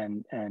lecture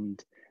and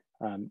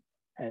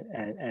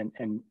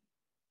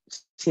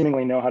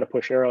seemingly know how to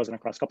push arrows in a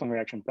cross-coupling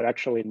reaction, but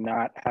actually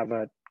not have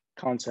a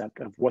concept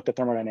of what the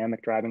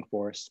thermodynamic driving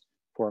force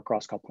for a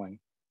cross-coupling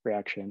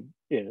reaction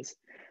is.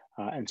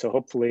 And so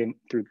hopefully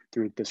through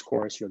this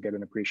course, you'll get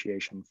an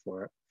appreciation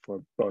for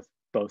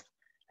both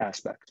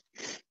aspects.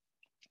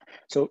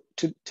 So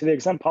to the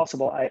extent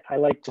possible, I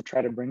like to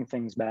try to bring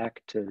things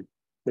back to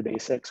the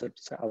basics.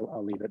 So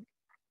I'll leave it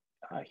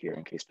here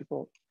in case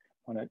people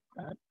want to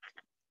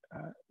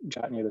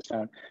jot any of this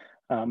down.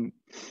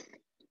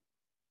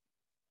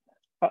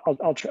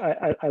 I'll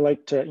try. I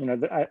like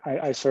to,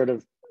 I sort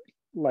of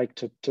like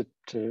to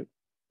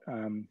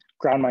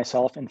ground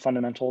myself in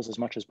fundamentals as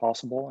much as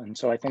possible. And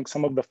so I think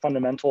some of the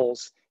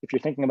fundamentals, if you're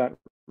thinking about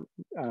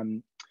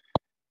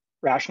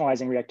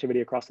rationalizing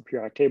reactivity across the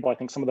periodic table, I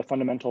think some of the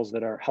fundamentals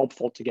that are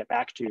helpful to get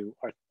back to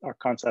are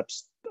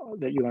concepts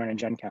that you learn in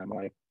Gen Chem,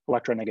 like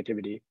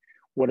electronegativity.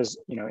 What is,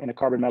 in a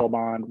carbon metal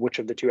bond, which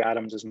of the two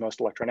atoms is most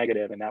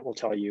electronegative? And that will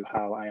tell you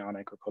how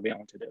ionic or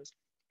covalent it is,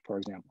 for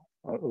example.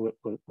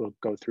 We'll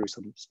go through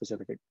some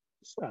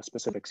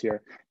specifics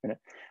here in a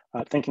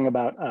minute. Thinking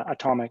about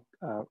atomic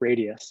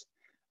radius.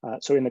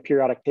 So in the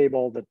periodic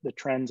table, the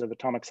trends of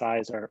atomic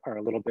size are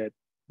a little bit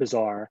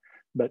bizarre,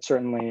 but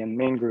certainly in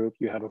main group,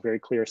 you have a very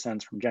clear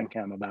sense from Gen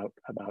Chem about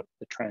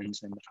the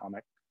trends in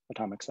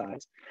atomic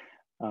size.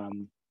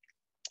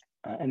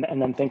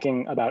 And then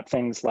thinking about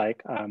things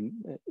like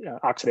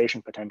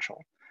oxidation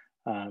potential,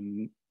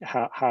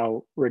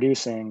 how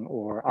reducing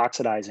or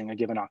oxidizing a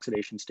given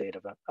oxidation state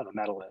of a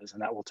metal is,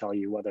 and that will tell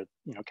you whether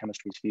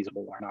chemistry is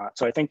feasible or not.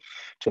 So I think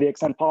to the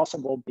extent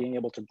possible, being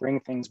able to bring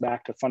things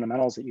back to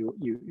fundamentals that you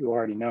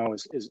already know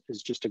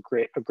is just a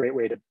great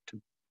way to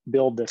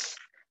build this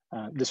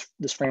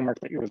framework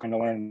that you're going to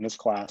learn in this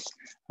class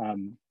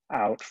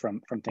out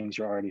from things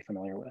you're already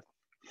familiar with.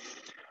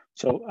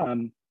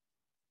 So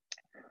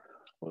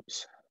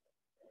whoops.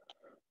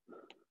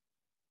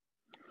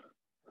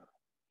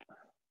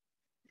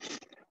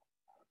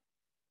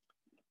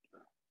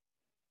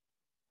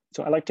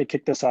 So I like to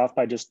kick this off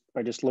by just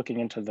looking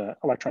into the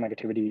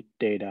electronegativity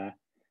data.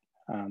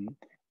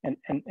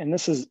 And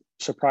this is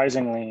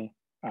surprisingly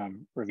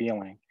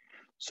revealing.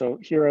 So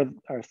here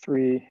are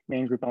three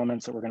main group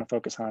elements that we're going to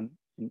focus on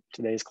in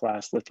today's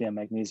class: lithium,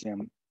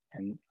 magnesium,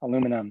 and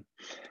aluminum.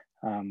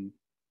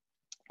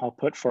 I'll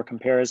put for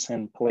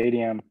comparison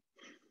palladium,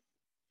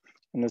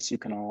 and this you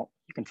can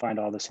find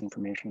all this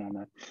information on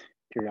the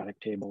periodic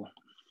table.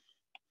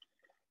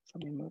 So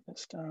let me move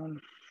this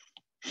down.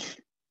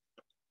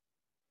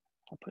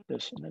 I'll put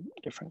this in a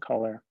different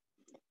color.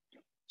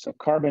 So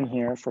carbon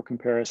here for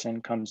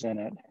comparison comes in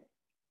at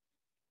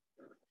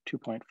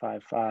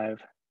 2.55.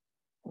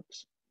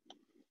 Whoops.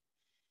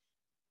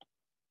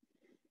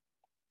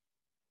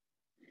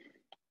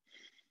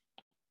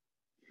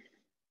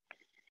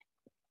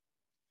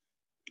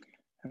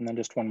 And then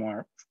just one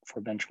more for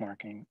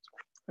benchmarking,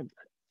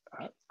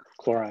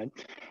 chloride.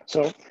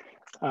 So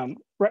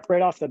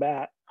right off the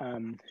bat,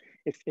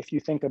 if you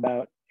think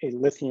about a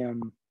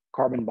lithium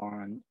carbon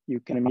bond, you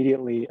can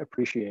immediately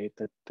appreciate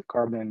that the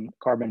carbon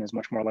is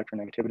much more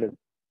electronegative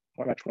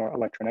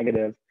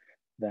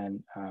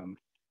than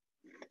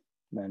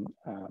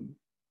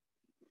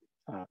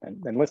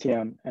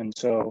lithium, and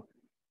so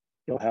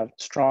you'll have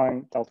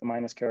strong delta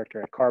minus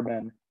character at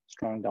carbon,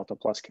 strong delta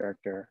plus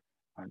character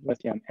on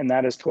lithium, and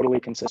that is totally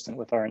consistent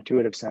with our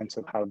intuitive sense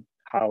of how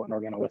an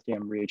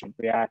organolithium reagent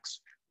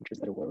reacts, which is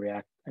that it will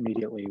react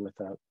immediately with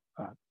a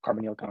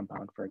carbonyl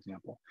compound, for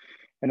example.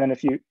 And then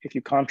if you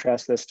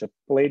contrast this to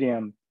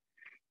palladium,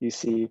 you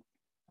see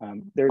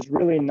there's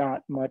really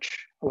not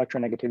much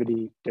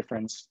electronegativity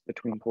difference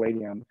between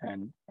palladium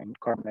and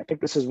carbon. I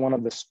think this is one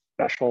of the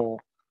special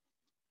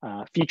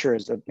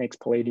features that makes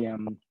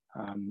palladium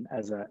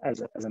as a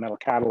metal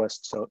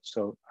catalyst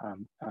so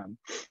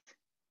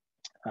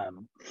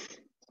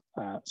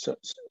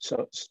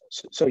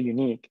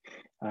unique.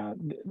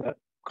 The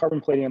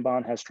carbon palladium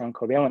bond has strong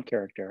covalent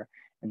character,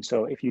 and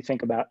so if you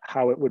think about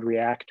how it would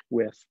react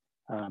with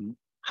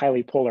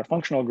highly polar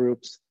functional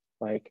groups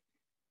like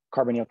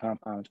carbonyl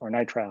compounds or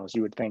nitriles,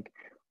 you would think,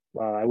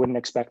 well, I wouldn't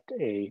expect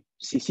a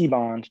CC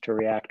bond to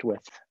react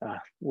with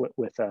a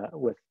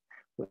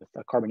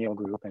carbonyl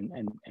group,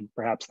 and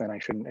perhaps then I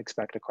shouldn't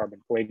expect a carbon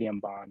palladium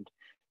bond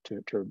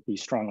to be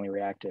strongly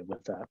reactive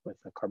with a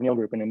carbonyl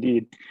group. And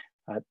indeed,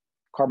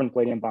 carbon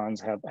palladium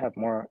bonds have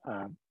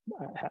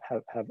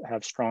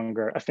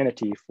stronger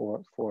affinity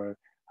for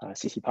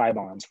CC pi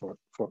bonds, for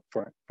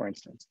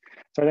instance.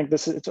 So I think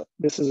this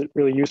is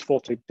really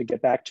useful to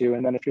get back to.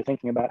 And then if you're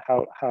thinking about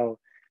how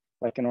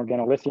like an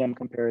organolithium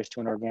compares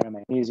to an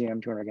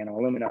organomagnesium to an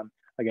organoaluminum,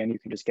 again, you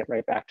can just get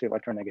right back to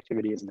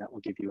electronegativities, and that will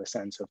give you a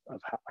sense of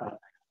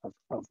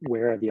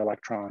where the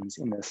electrons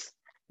in this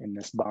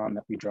bond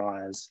that we draw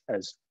as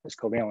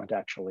covalent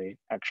actually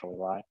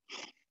lie.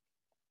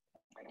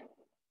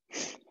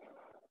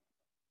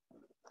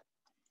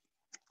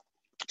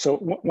 So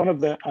one of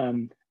the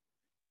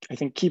I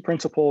think key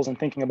principles in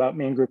thinking about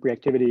main group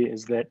reactivity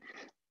is that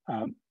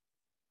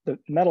the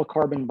metal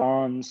carbon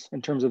bonds,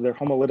 in terms of their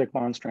homolytic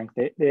bond strength,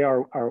 they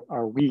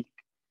are weak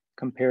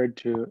compared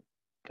to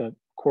the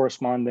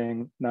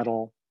corresponding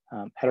metal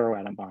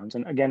heteroatom bonds.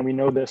 And again, we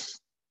know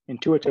this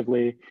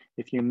intuitively.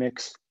 If you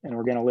mix an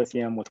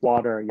organolithium with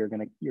water,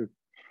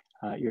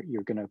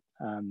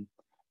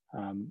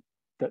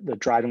 the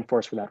driving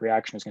force for that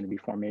reaction is going to be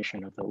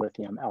formation of the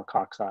lithium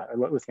alkoxide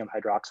or lithium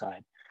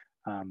hydroxide.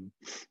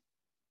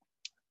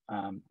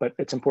 But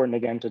it's important,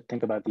 again, to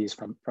think about these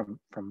from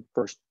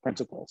first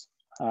principles.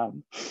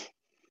 And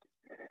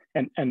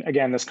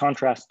again, this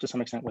contrasts to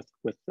some extent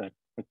with the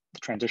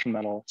transition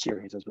metal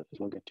series, as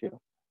we'll get to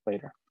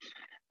later.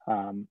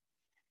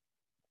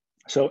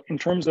 So in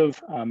terms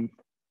of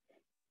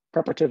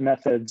preparative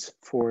methods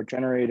for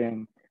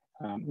generating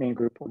main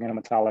group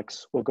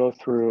organometallics, we'll go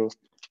through,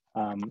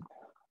 how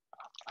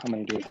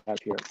many do we have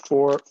here?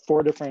 Four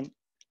different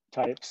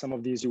types. Some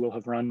of these you will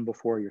have run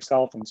before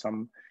yourself, and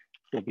some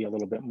will be a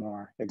little bit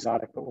more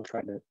exotic, but we'll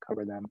try to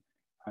cover them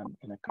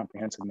in a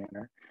comprehensive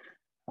manner.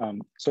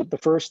 So the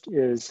first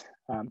is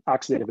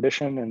oxidative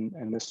addition,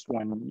 and this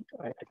one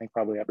I think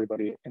probably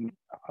everybody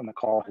on the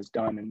call has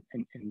done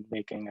in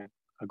making a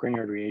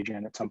Grignard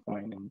reagent at some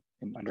point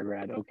in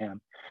undergrad OChem.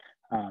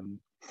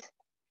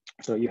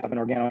 So you have an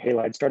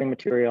organohalide starting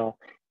material,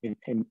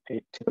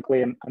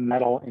 typically a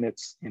metal in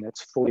its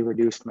fully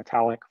reduced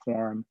metallic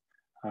form,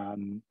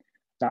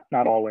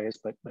 not always,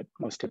 but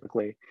most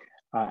typically,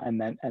 and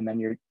then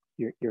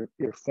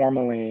you're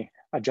formally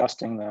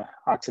adjusting the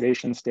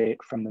oxidation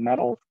state from the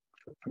metal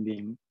from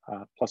being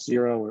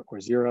 +0 or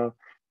 0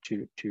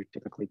 to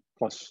typically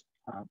 +1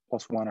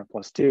 or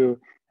 +2,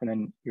 and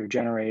then you're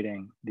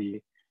generating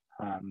the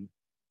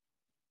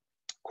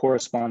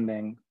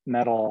corresponding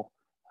metal,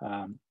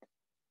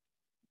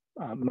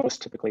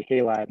 most typically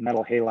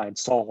metal halide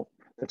salt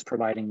that's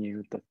providing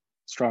you the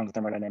strong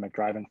thermodynamic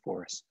driving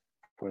force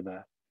for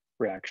the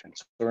reaction.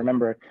 So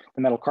remember,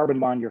 the metal carbon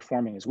bond you're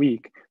forming is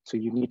weak, so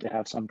you need to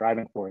have some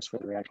driving force for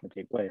the reaction to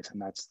take place, and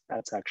that's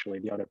actually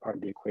the other part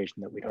of the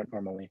equation that we don't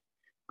normally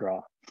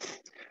draw.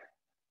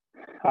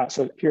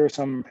 So here are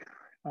some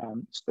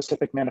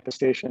specific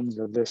manifestations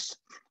of this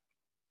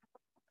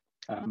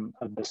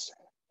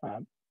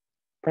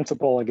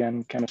principle.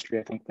 Again, chemistry,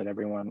 I think that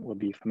everyone will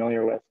be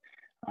familiar with.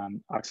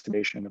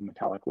 Oxidation of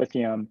metallic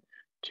lithium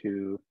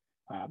to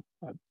a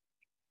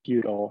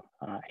butyl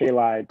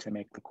halide to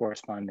make the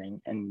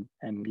corresponding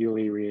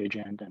Engle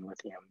reagent and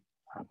lithium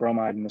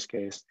bromide in this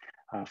case,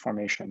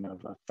 formation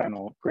of a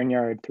phenyl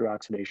Grignard through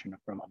oxidation of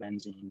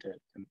bromobenzene to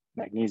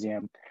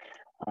magnesium.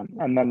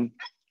 And then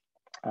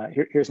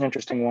here's an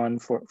interesting one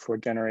for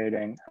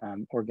generating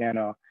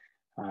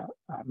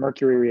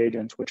mercury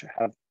reagents, which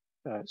have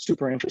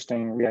super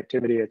interesting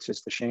reactivity. It's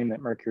just a shame that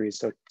mercury is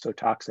so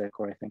toxic,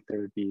 or I think there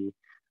would be,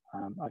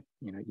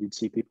 you'd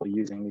see people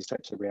using these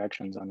types of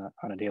reactions on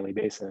a daily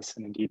basis,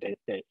 and indeed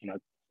they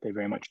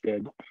very much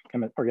did.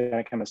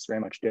 Organic chemists very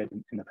much did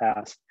in the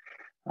past.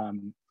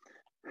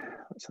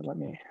 So let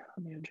me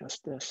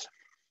adjust this.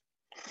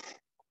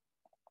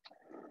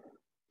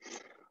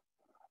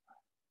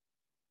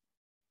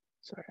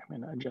 Sorry, I'm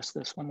going to adjust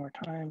this one more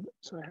time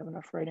so I have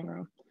enough writing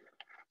room.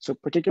 So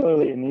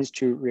particularly in these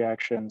two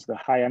reactions, the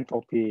high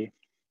enthalpy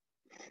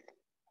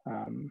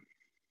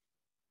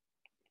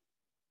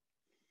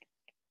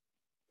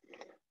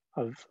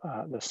of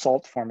the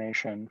salt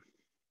formation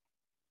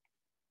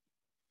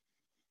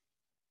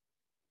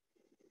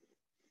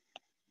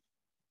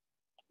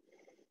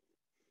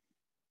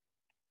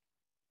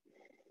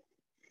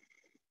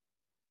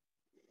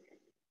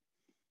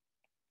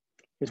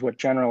is what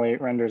generally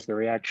renders the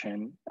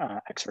reaction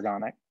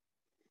exergonic.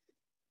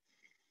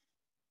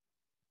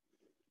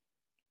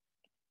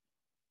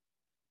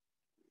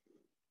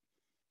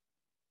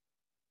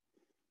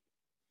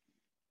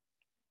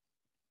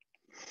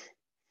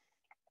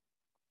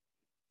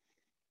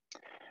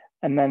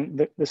 And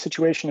then the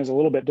situation is a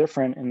little bit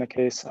different in the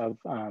case of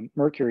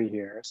mercury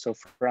here. So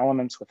for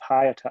elements with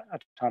high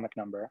atomic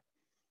number,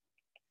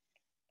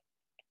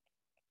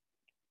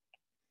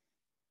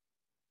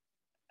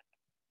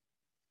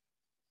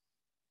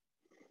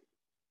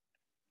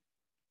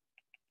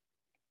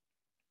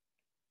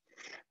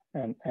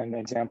 and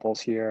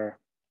examples here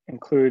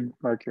include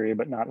mercury,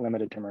 but not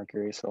limited to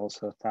mercury. So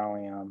also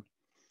thallium,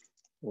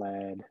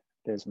 lead,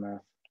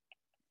 bismuth,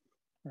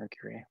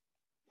 mercury.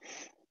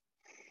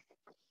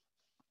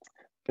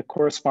 The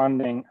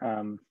corresponding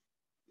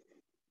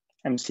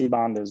MC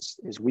bond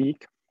is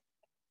weak.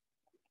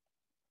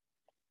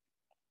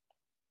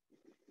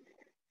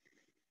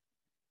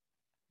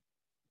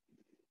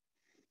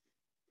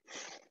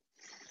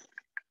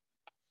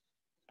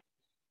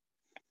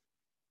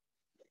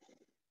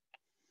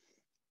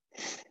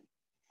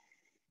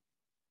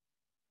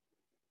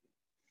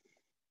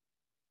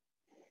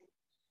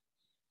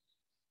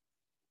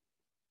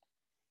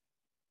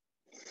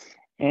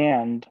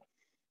 And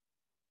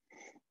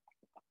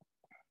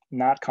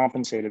not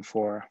compensated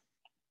for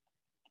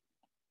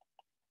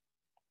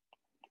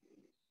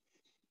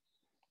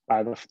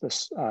by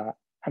this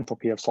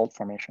enthalpy of salt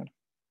formation.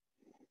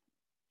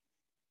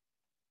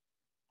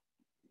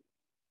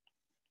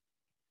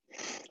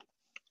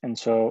 And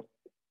so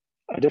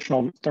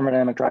additional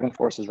thermodynamic driving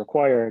force is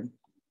required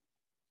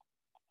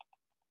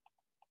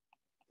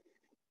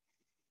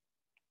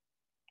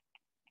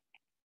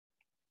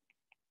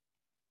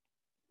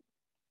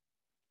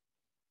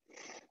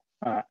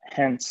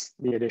hence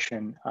the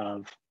addition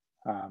of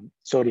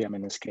sodium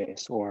in this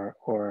case,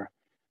 or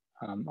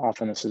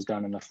often this is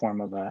done in the form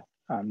of a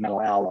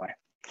metal alloy.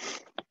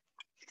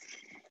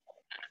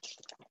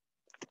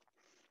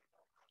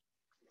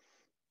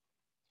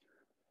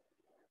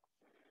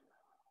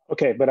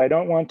 Okay, but I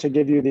don't want to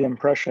give you the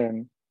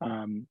impression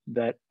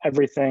that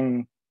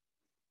everything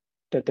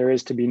that there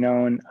is to be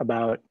known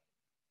about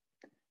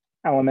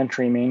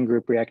elementary main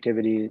group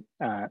reactivity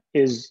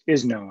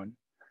is known.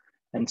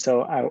 And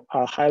so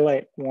I'll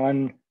highlight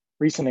one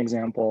recent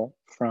example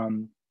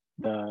from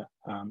the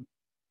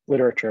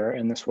literature,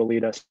 and this will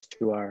lead us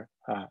to our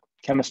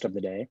chemist of the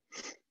day.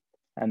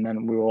 And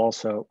then we will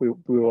also, we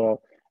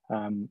will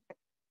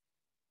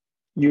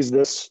use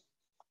this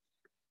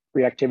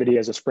reactivity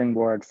as a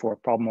springboard for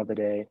problem of the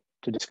day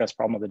to discuss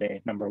problem of the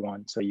day number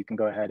one. So you can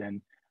go ahead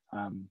and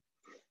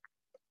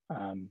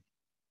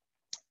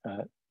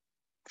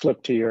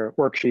flip to your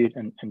worksheet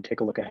and take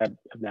a look ahead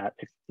of that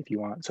if you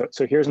want.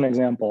 So here's an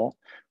example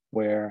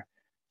where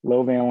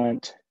low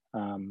valent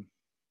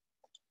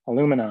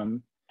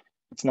aluminum,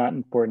 it's not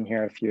important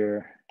here if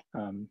you're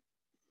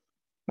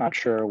not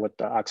sure what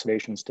the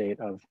oxidation state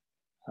of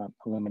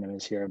aluminum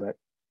is here, but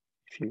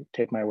if you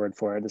take my word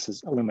for it, this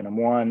is aluminum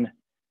 1,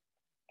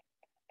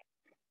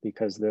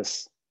 because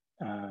this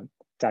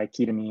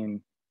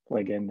diketamine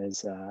ligand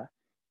is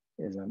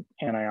an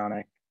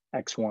anionic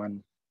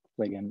X1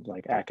 ligand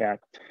like ACAC.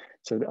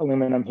 So the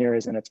aluminum here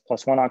is in its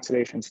 +1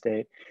 oxidation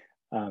state,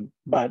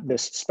 but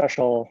this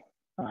special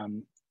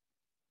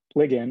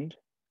ligand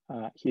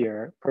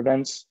here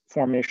prevents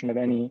formation of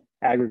any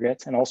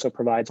aggregates and also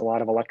provides a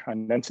lot of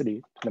electron density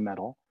to the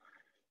metal.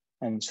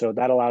 And so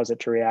that allows it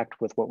to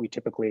react with what we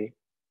typically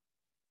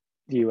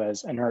view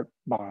as inert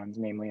bonds,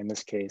 namely in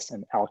this case,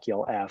 an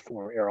alkyl F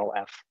or aryl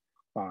F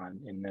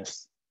bond in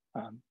this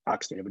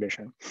oxidative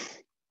addition.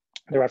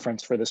 The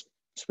reference for this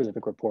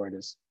specific report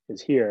is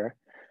here.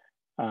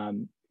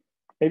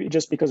 Maybe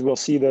just because we'll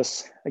see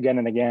this again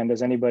and again,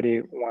 does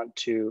anybody want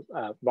to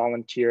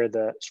volunteer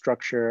the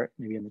structure,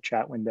 maybe in the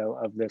chat window,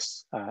 of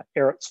this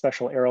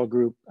special aryl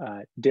group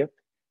dip?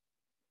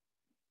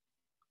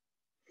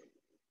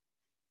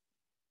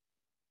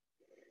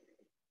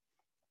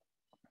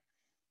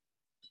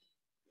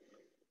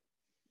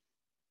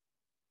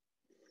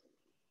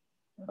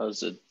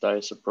 Is it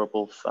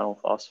diisopropyl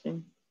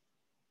phenylphosphine?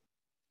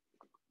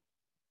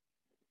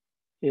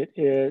 It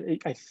is.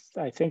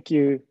 I think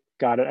you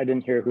got it. I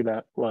didn't hear who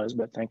that was,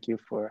 but thank you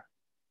for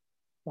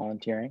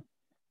volunteering.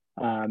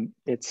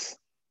 It's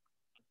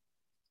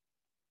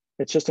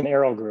just an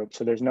aryl group,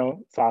 so there's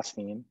no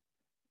phosphine,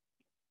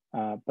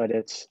 but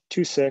it's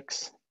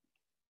 2,6.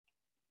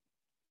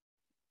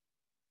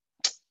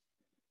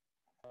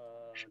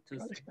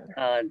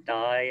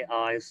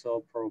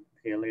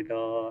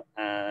 Diisopropylidyl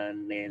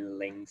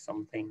aniline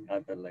something, I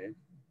believe.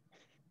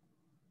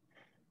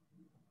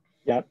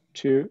 Yep,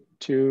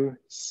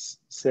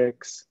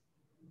 2,6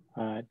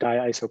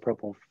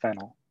 diisopropyl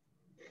phenyl.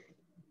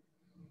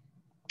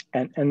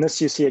 And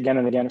this you see again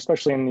and again,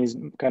 especially in these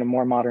kind of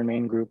more modern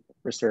main group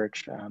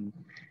research.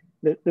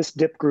 This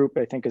dip group,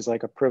 I think, is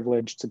like a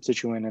privileged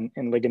substituent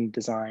in ligand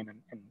design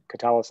and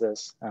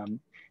catalysis.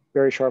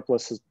 Barry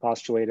Sharpless has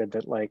postulated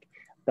that like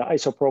the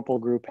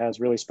isopropyl group has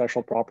really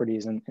special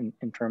properties in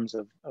terms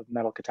of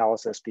metal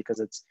catalysis because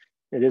it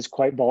is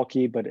quite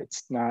bulky, but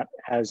it's not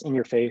as in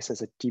your face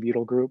as a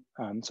D-butyl group,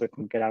 so it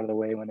can get out of the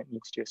way when it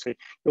needs to. So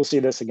you'll see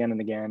this again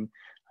and again,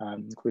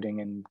 including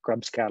in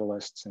Grubbs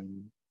catalysts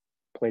and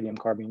palladium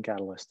carbene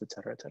catalysts, et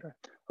cetera, et cetera.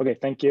 Okay,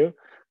 thank you.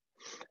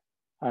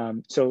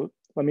 So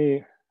let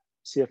me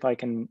see if I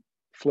can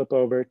flip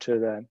over to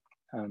the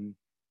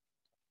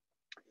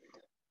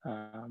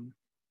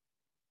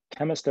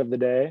chemist of the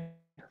day.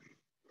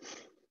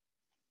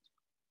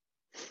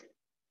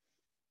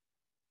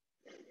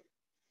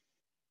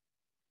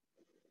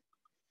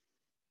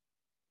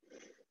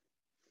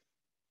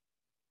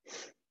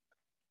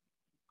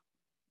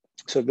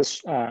 So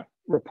this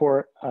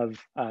report of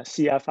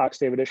CF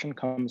oxidative addition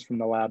comes from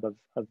the lab of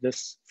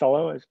this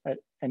fellow. If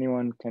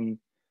anyone can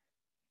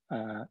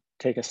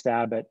take a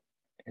stab at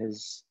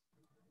his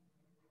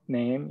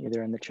name,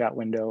 either in the chat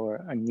window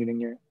or unmuting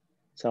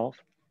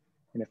yourself.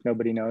 And if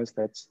nobody knows,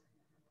 that's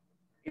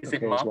Is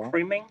okay it Mark as well.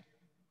 Freeman?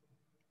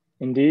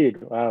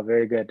 Indeed. Wow,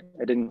 very good.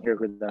 I didn't hear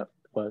who that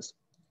was.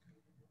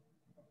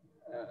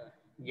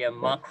 Yeah,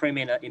 Mark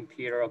Freeman at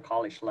Imperial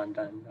College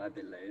London, I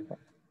believe.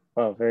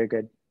 Oh, very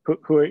good.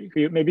 Who are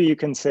you? Maybe you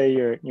can say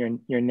your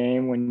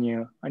name when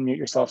you unmute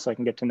yourself, so I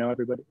can get to know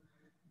everybody.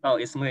 Oh,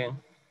 it's Nguyen.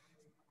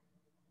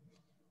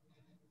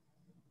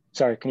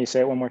 Sorry, can you say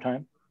it one more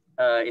time?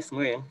 It's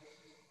Nguyen.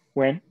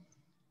 When?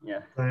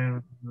 Yeah.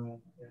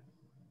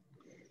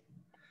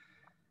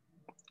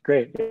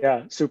 Great.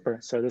 Yeah, super.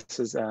 So this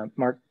is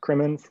Mark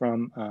Crimmen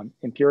from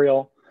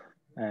Imperial,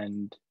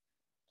 and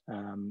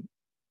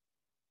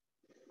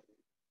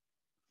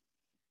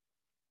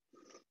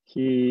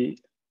he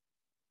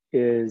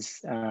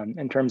is,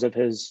 in terms of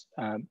his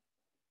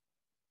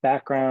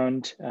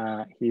background,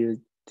 he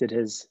did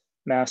his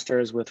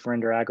master's with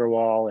Verinder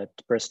Agrawal at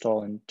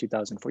Bristol in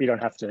 2004. You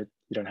don't have to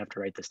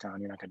write this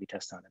down. You're not going to be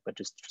tested on it, but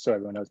just so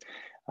everyone knows,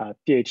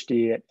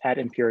 PhD at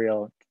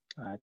Imperial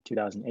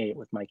 2008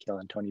 with Mike Hill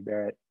and Tony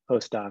Barrett,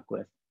 postdoc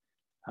with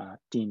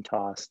Dean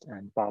Tost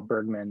and Bob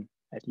Bergman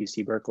at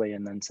UC Berkeley,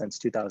 and then since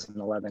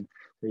 2011.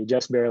 So he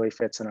just barely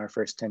fits in our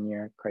first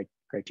 10-year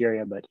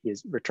criteria, but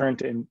he's returned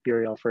to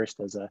Imperial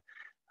first as a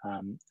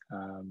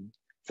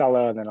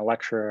fellow, then a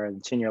lecturer,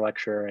 and senior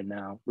lecturer, and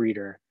now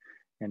reader.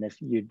 And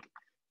if you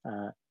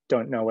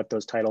don't know what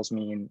those titles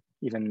mean,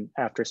 even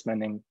after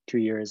spending 2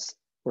 years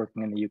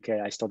working in the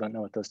UK, I still don't know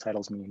what those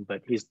titles mean,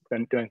 but he's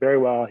been doing very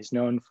well. He's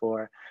known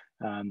for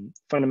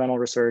fundamental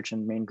research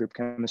in main group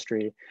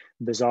chemistry,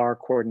 bizarre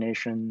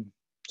coordination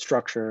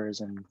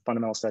structures, and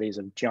fundamental studies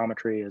of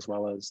geometry, as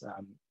well as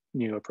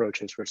new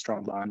approaches for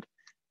strong bond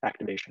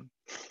activation.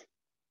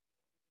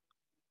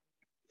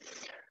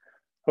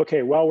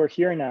 Okay, well, we're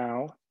here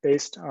now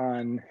based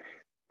on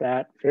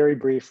that very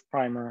brief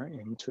primer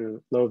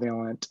into low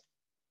valent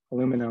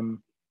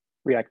aluminum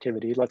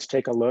reactivity. Let's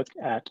take a look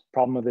at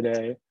problem of the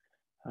day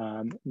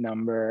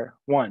number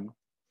 1.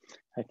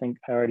 I think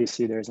I already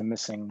see there's a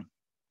missing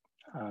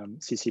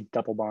CC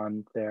double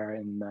bond there.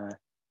 In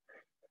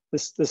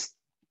this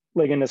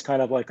ligand is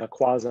kind of like a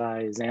quasi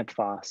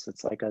Xanthphos.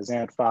 It's like a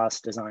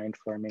Xanthphos designed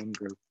for main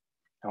group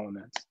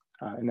elements.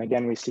 And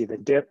again, we see the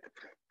dip.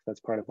 That's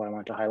part of why I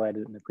wanted to highlight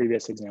it in the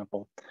previous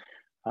example.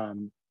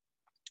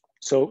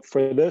 So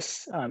for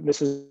this,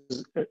 this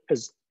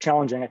is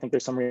challenging. I think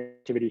there's some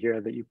reactivity here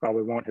that you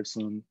probably won't have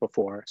seen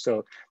before.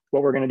 So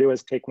what we're going to do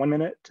is take 1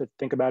 minute to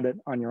think about it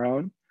on your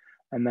own.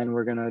 And then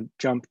we're going to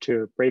jump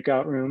to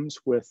breakout rooms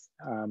with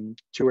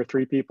 2 or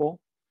 3 people.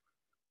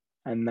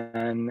 And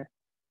then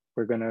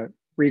we're going to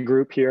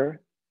regroup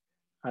here.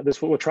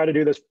 We'll try to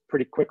do this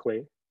pretty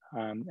quickly.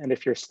 And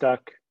if you're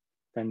stuck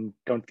then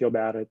don't feel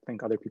bad. I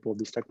think other people will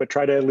be stuck, but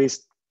try to at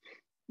least,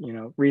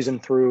 reason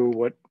through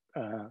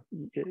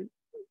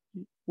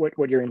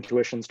what your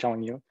intuition's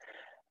telling you.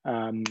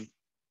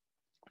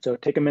 So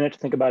take a minute to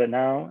think about it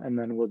now, and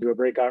then we'll do a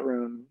breakout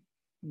room,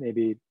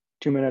 maybe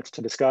 2 minutes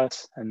to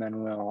discuss, and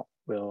then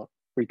we'll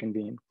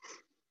reconvene.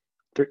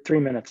 3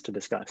 minutes to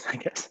discuss, I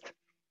guess.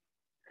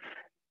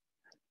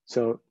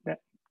 So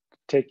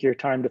take your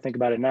time to think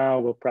about it now.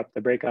 We'll prep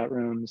the breakout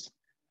rooms,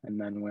 and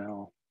then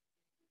we'll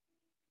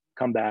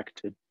come back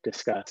to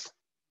discuss.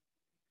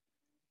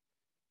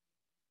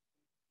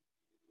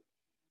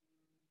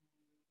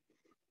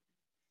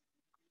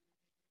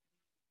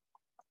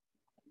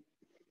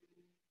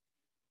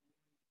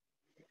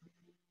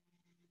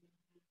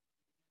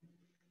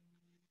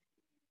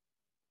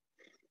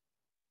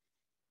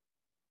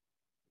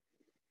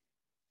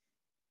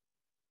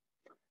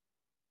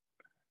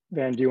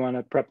 Van, do you want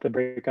to prep the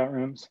breakout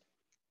rooms?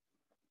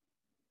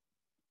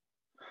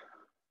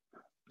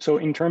 So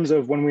in terms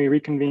of when we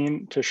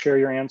reconvene to share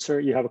your answer,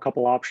 you have a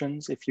couple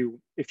options. If you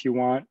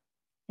want,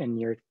 and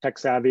you're tech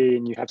savvy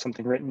and you have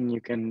something written,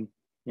 you can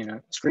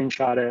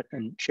screenshot it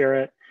and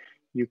share it.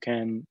 You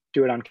can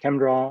do it on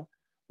ChemDraw,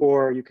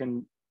 or you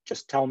can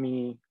just tell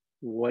me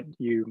what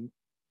you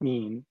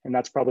mean, and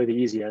that's probably the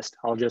easiest.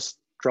 I'll just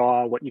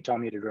draw what you tell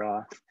me to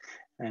draw,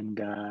 and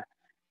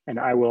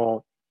I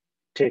will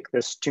take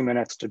this 2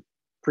 minutes to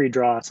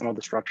pre-draw some of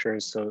the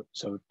structures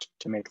so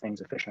to make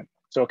things efficient.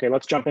 So okay,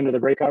 let's jump into the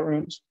breakout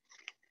rooms.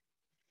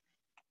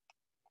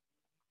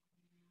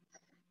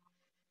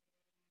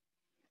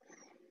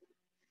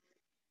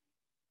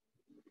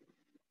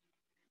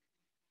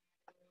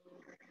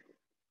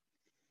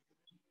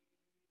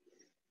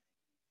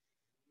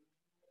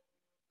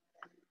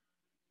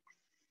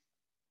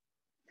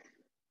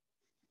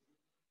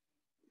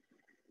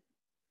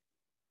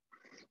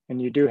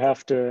 And you do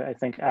have to, I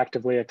think,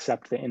 actively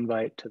accept the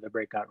invite to the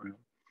breakout room.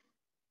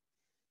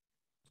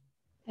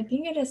 I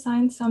think it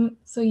assigns some,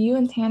 so you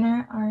and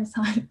Tanner are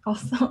assigned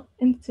also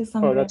into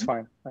some. Oh, that's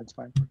fine. That's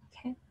fine.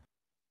 Okay.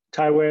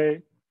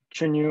 Taiwei,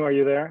 Chinyu, are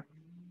you there?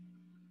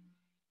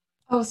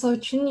 Oh, so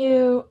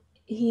Chinyu,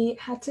 he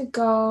had to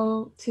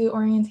go to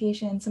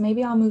orientation. So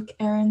maybe I'll move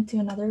Aaron to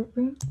another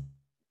room.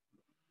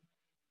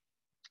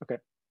 Okay.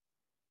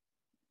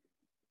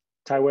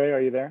 Taiwei,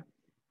 are you there?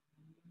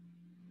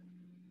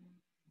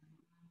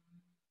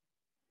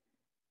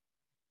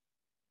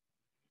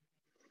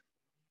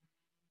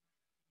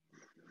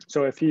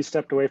 So if he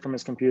stepped away from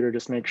his computer,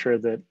 just make sure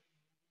that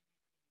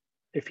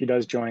if he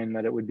does join,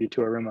 that it would be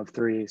to a room of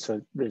 3, so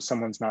there's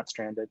someone's not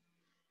stranded.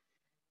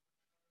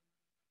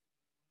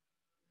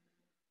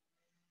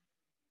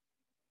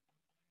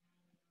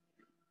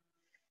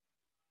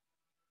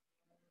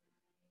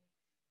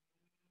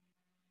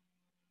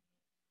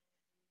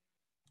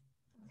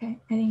 Okay,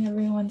 I think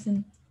everyone's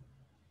in.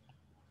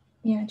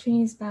 Yeah,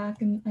 Trini's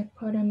back, and I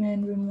put him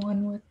in room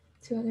 1 with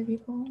 2 other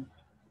people.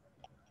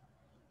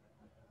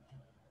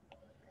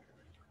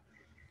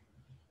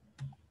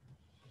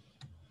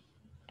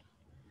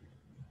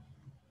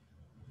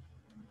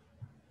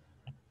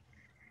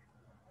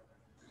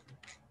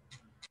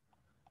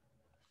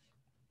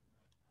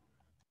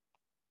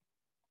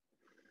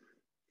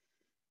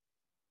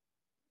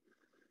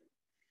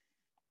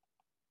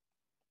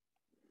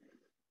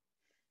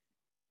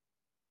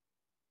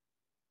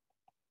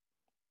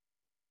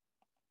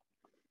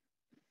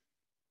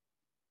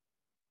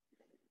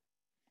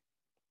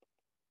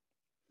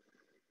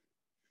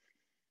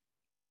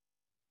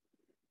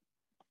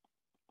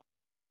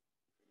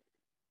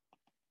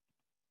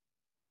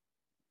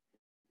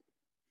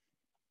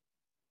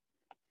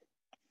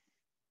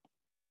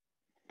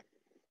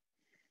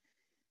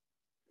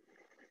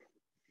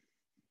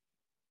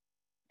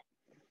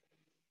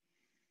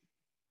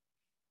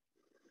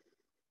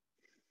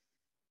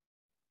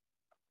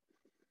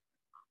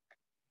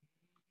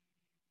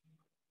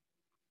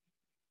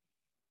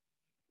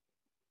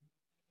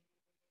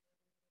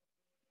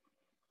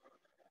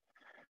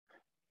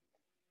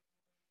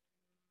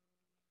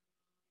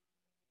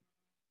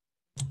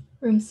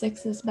 Room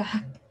 6 is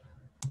back.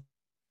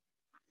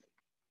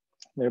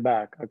 They're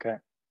back, okay.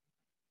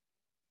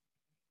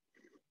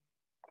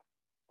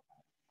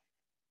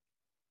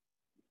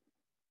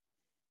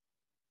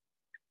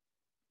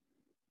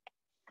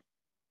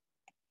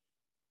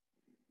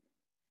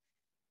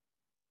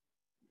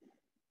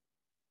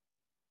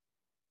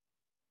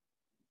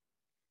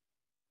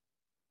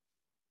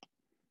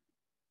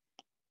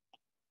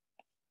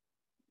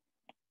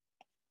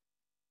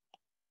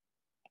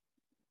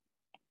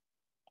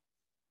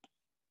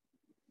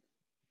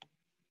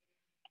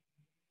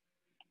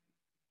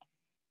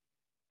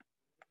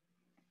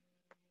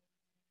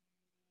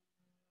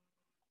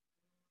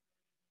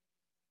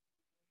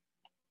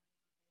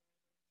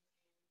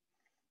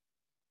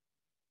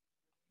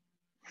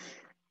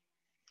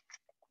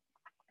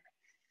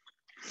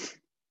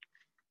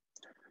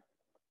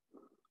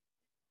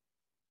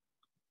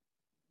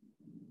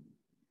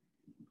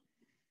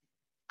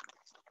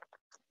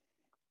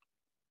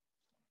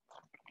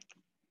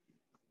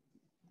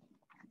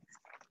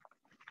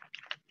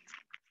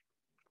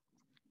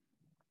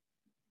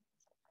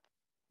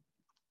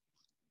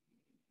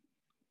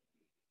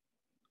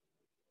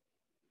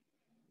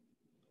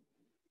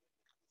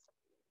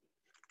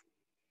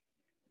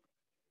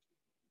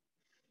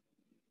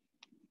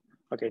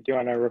 Okay, do you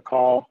want to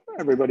recall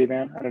everybody,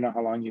 Van? I don't know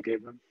how long you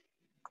gave them.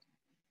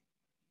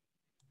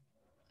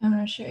 I'm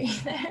not sure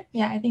either.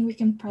 Yeah, I think we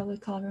can probably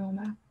call everyone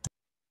back.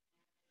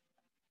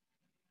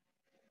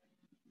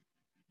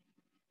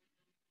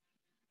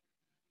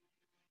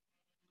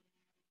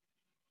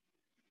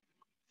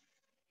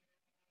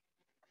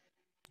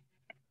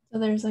 So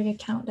there's like a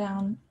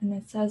countdown and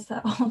it says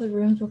that all the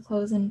rooms will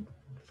close in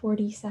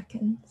 40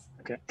 seconds.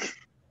 Okay.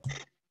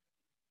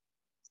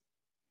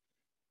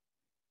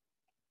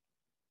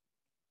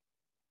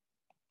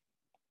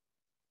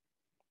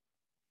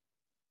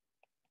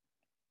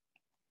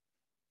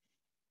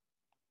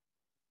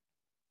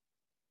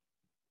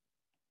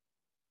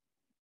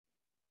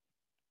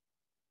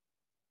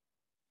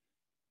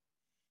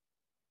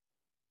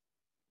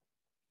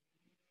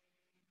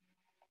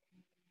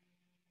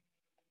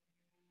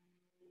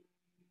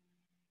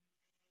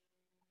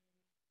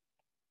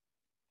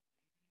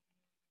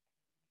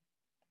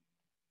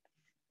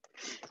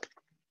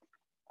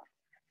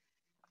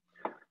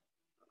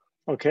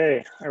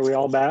 Okay, are we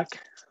all back?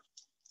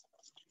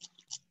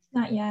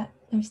 Not yet.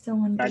 There's still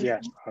one. Not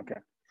yet. Okay.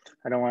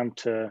 I don't want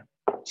to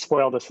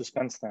spoil the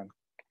suspense then.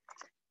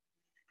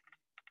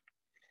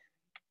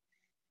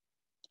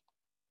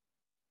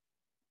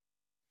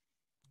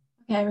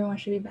 Okay, everyone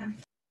should be back.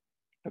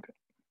 Okay.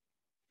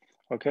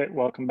 Okay,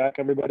 welcome back,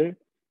 everybody.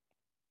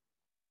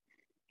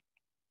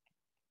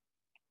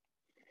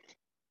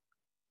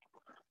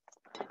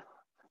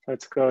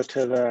 Let's go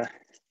to the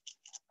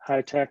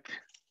high-tech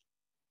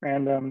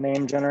random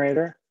name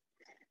generator.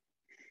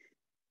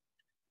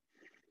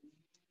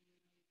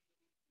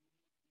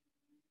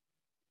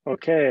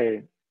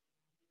 Okay,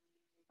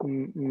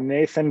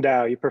 Nathan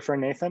Dow, you prefer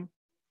Nathan?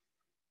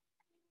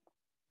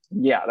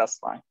 Yeah, that's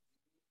fine.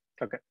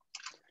 Okay,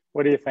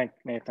 what do you think,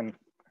 Nathan?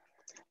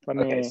 Let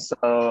me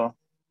so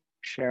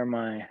share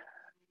my, do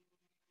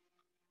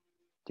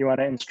you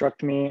want to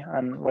instruct me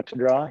on what to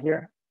draw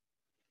here?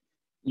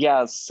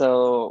 yeah,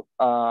 so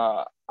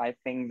I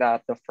think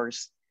that the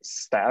first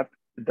step,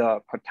 the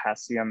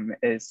potassium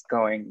is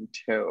going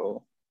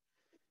to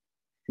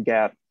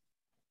get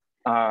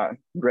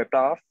ripped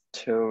off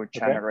to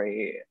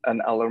generate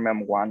an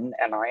aluminum 1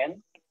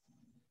 anion.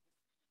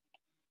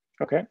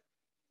 Okay,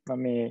 let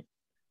me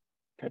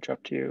catch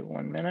up to you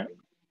 1 minute.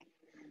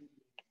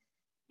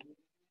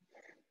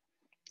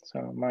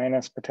 So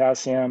minus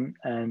potassium,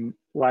 and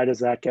why does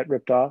that get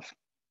ripped off?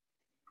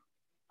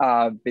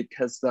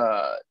 Because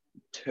the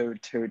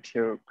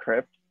 222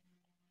 crypt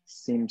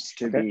seems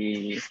to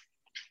be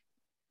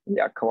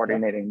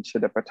coordinating to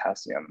the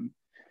potassium.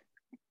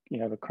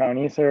 You have a crown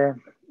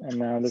ether, and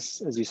now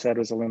this, as you said,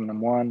 was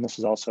aluminum 1. This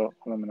is also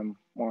aluminum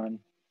 1.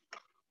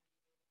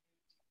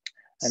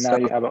 And now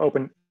you have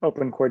an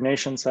open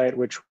coordination site,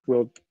 which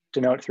we'll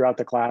denote throughout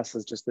the class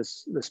as just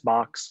this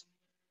box.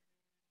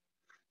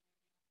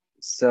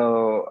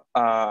 So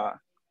the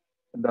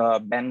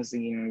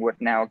benzene would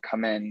now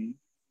come in,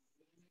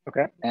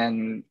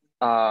 and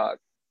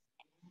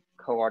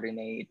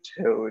coordinate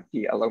to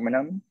the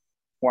aluminum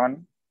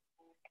 1.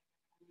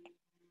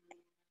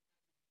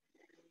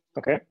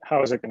 Okay,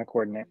 how is it going to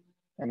coordinate?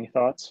 Any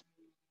thoughts?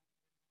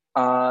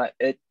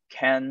 It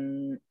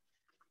can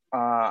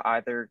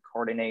either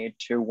coordinate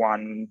to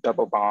 1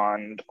 double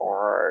bond,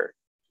 or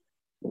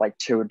like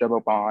 2 double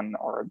bond,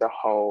 or the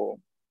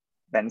whole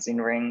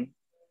benzene ring.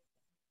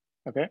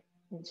 Okay,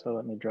 so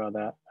let me draw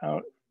that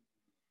out.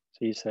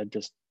 So you said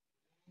just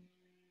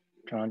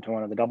drawn to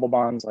one of the double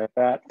bonds like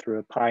that through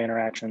a pi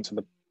interaction. So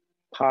the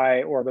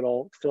pi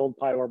orbital, filled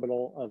pi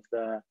orbital of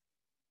the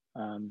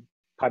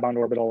pi bond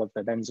orbital of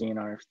the benzene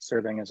are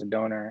serving as a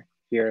donor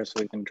here. So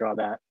we can draw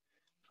that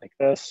like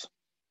this.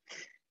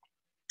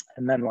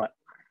 And then what?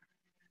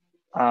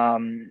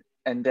 And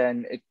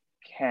then it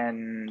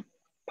can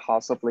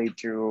possibly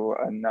do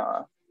an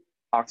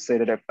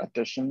oxidative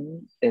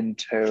addition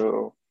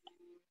into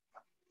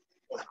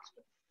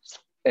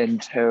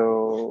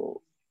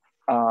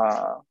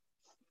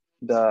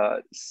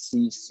the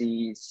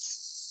CC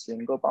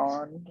single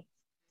bond.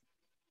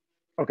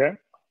 Okay.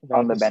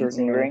 On the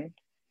benzene ring.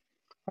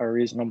 A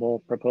reasonable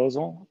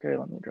proposal. Okay,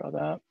 let me draw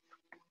that.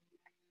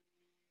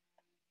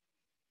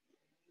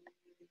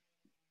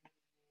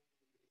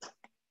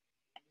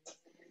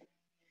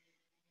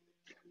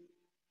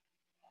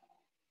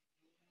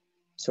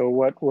 So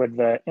what would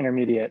the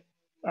intermediate,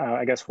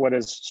 I guess, were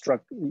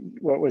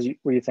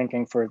you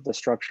thinking for the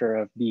structure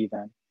of B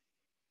then?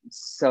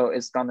 So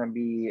it's gonna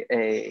be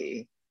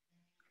a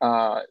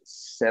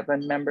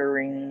 7-member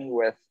ring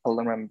with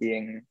aluminum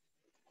being,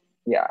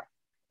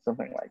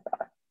 something like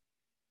that.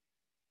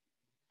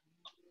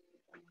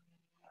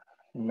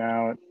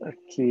 Now the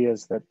key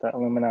is that the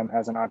aluminum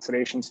has an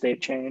oxidation state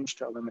change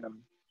to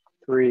aluminum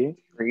 3.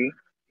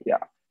 Yeah.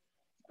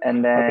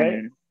 And then,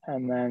 okay.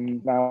 And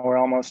then now we're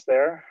almost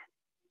there.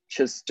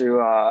 Just do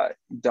a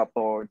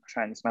double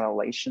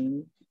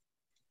transmetallation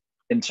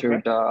into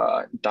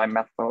the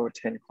dimethyl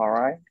tin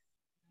chloride.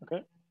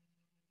 Okay.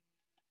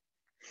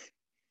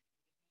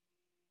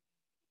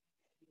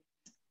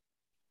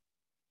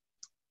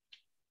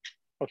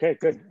 Okay,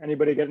 good.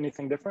 Anybody get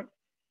anything different?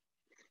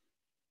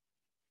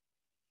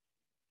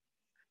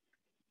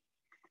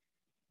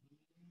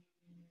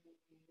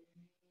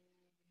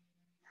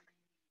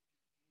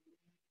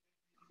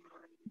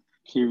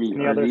 Kiri,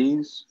 Any other? Are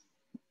these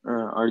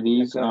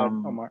Go ahead,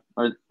 Omar.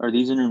 are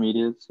these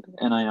intermediates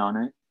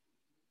anionic?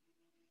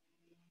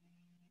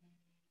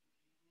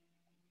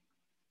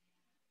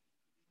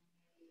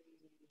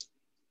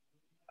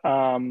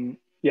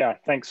 Yeah,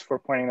 thanks for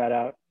pointing that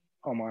out,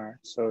 Omar.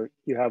 So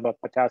you have a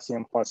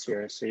potassium plus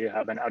here, so you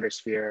have an outer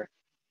sphere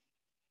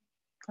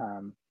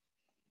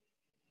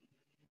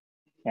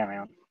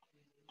anion.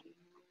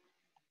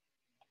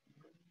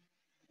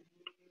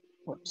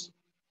 Whoops.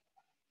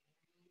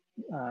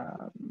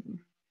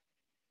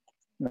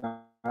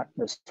 Not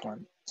this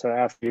one. So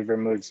after you've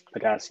removed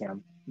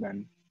potassium,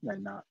 then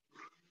not.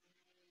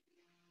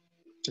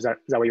 Is that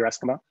what you're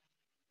asking about?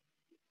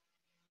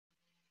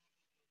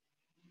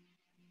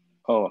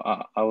 Oh,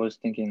 I was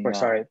thinking. Or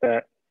sorry,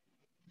 that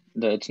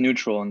it's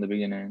neutral in the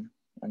beginning,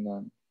 and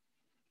then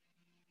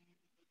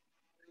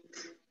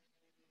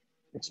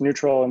it's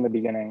neutral in the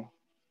beginning.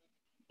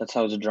 That's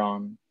how it's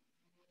drawn.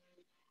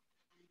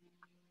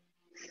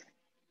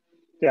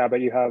 Yeah,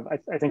 but you have, I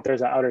think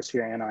there's an outer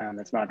sphere anion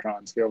that's not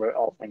drawn. So the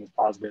overall thing is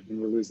positive,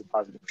 and you lose the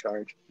positive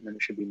charge, and then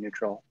it should be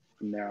neutral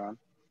from there on.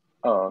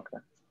 Oh, okay.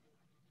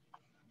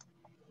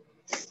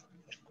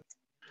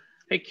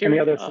 Hey, Kiri,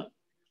 Any other?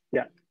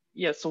 Yeah.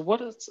 Yeah. So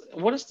what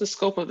is the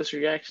scope of this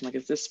reaction? Like,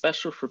 is this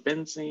special for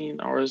benzene,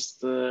 or is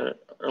there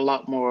a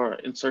lot more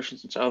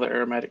insertions into other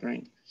aromatic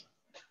rings?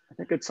 I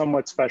think it's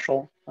somewhat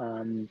special.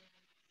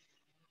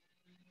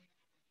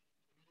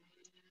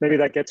 Maybe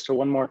that gets to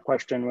one more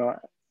question.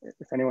 Well,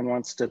 if anyone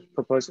wants to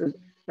propose,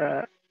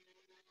 can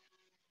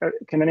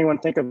anyone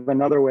think of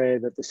another way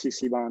that the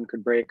CC bond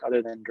could break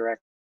other than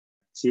direct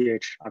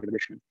CH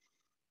oxidation?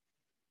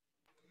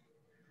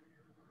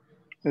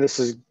 And this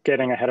is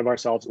getting ahead of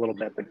ourselves a little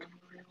bit, but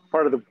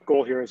part of the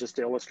goal here is just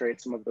to illustrate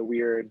some of the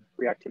weird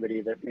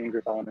reactivity that main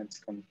group elements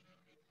can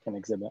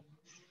exhibit.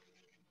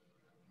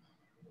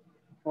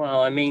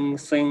 Well, I mean,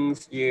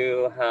 since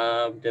you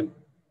have the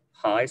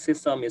pi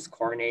system is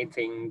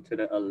coordinating to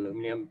the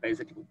aluminum,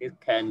 basically it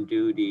can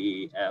do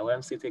the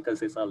LMCT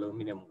because it's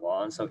aluminum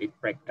 1, so it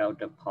breaks down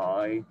the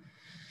pi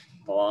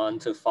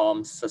bond to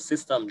form a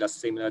system that's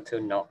similar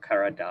to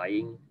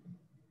not-caradiene.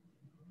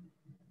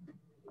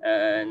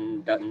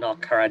 And the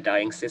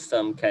not-caradiene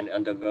system can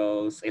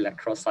undergo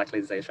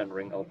electrocyclization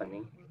ring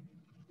opening.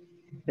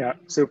 Yeah,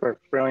 super,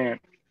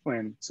 brilliant,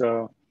 Wynn.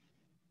 So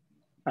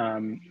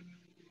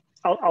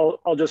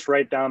I'll just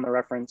write down the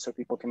reference so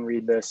people can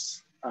read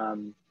this,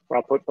 or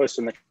I'll post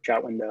in the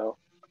chat window,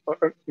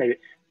 or maybe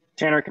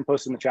Tanner can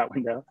post in the chat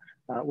window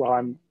while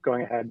I'm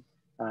going ahead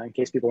in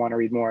case people want to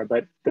read more.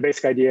 But the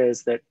basic idea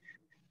is that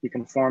you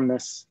can form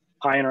this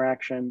pi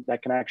interaction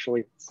that can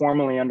actually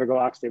formally undergo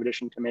oxidative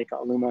addition to make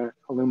aluma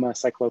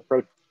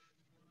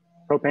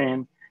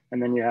cyclopropane,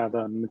 and then you have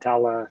a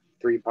metallo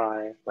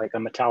 3-pi, like a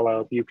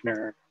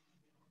metallo-Buchner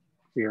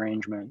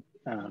rearrangement.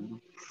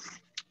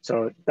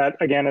 So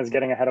that again is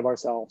getting ahead of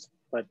ourselves,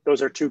 but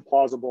those are two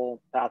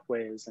plausible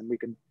pathways, and we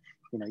could,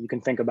 you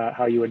can think about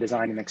how you would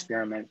design an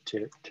experiment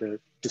to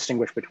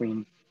distinguish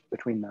between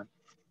them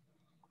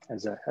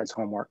as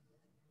homework,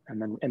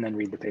 and then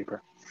read the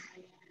paper.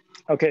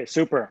 Okay,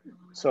 super.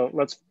 So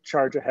let's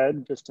charge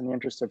ahead. Just in the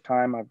interest of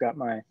time, I've got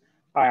my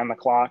eye on the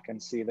clock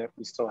and see that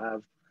we still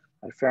have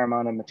a fair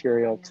amount of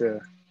material to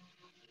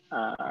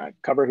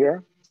cover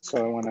here.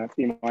 So I want to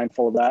be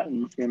mindful of that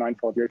and be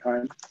mindful of your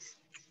time.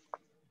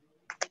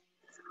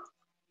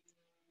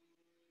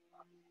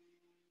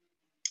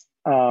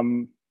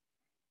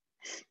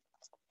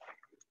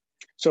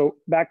 So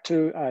back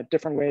to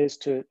different ways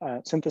to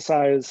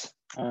synthesize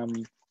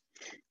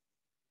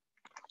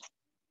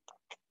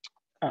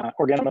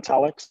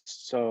organometallics.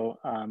 So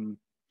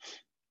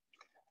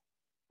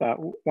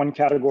one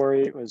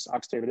category was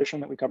oxidative addition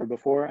that we covered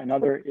before.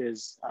 Another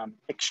is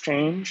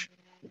exchange,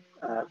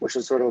 which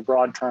is sort of a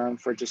broad term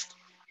for just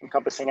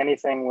encompassing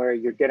anything where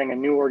you're getting a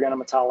new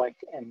organometallic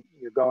and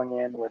you're going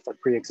in with a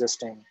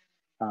pre-existing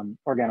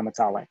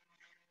organometallic.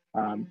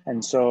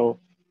 And so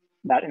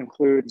that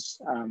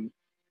includes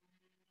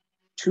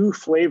two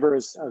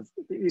flavors of,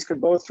 these could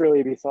both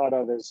really be thought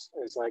of as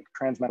like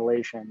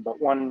transmetallation,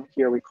 but one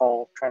here we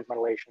call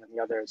transmetallation and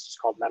the other is just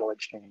called metal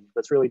exchange.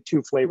 That's really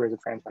two flavors of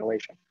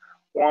transmetallation.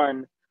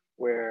 One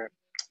where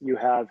you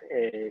have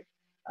a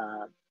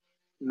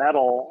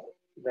metal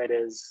that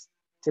is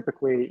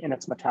typically in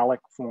its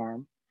metallic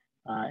form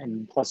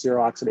in +0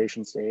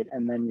 oxidation state,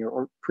 and then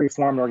your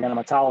preformed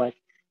organometallic,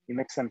 you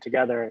mix them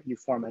together, you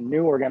form a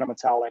new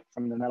organometallic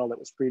from the metal that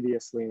was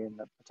previously in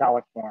the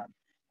metallic form,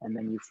 and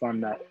then you form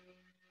that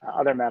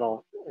other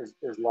metal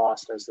is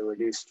lost as the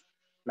reduced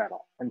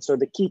metal. And so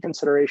the key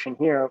consideration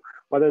here,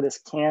 whether this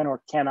can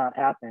or cannot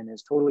happen,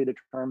 is totally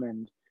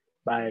determined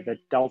by the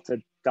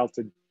delta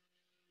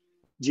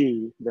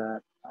G, the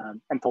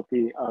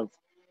enthalpy of,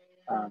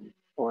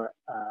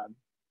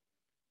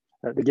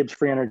 the Gibbs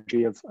free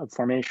energy of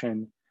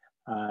formation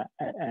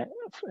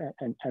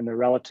and the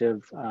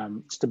relative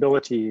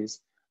stabilities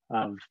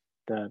of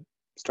the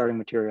starting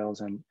materials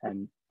and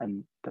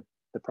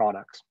the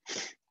products.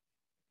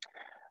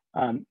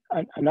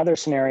 Another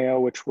scenario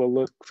which will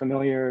look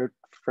familiar,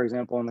 for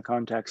example, in the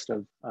context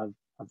of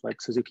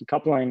like Suzuki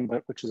coupling,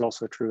 but which is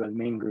also true of the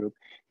main group,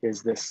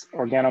 is this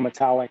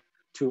organometallic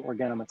to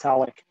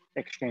organometallic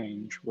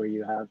exchange where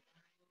you have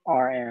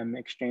Rm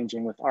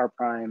exchanging with R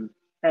prime,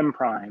 M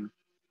prime.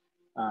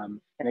 And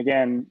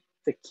again,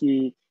 the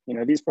key,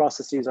 these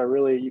processes are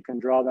really, you can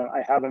draw them,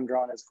 I have them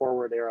drawn as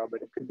forward arrow,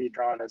 but it could be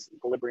drawn as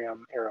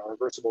equilibrium arrow,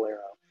 reversible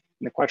arrow.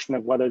 And the question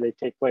of whether they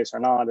take place or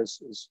not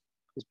is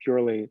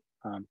purely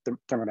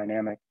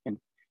thermodynamic in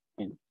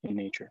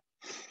nature.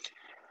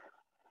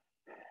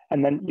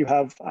 And then you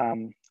have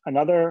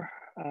another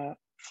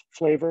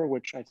flavor,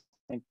 which I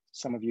think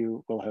some of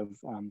you will have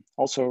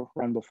also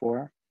run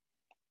before,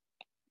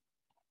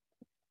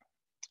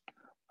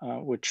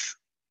 which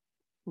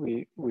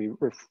we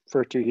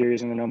refer to here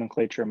using the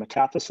nomenclature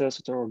metathesis.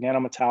 It's an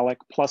organometallic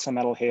plus a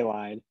metal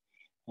halide,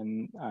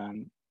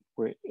 and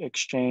we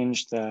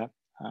exchange the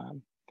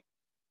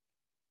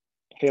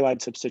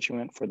halide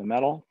substituent for the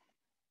metal.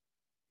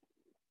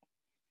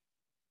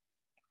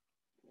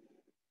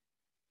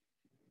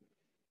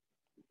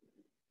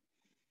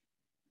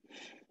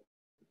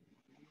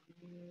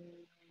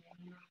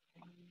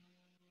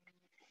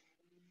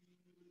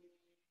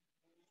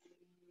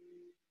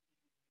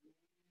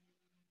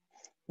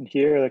 And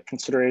here the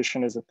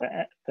consideration is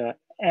that the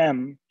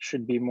M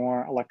should be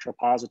more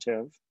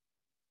electropositive.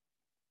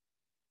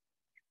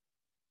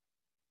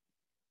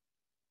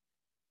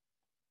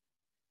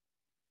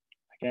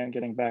 Again,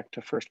 getting back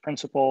to first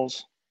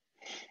principles.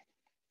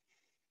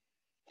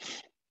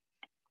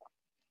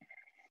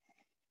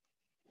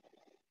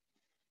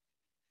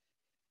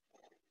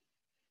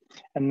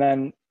 And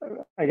then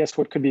I guess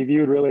what could be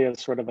viewed really as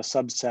sort of a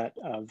subset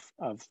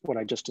of what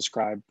I just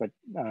described, but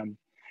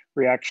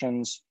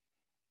reactions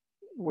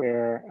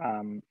where,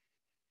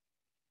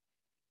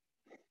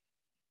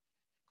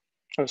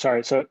 so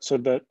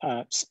the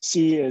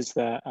C is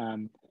the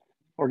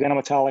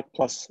organometallic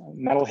plus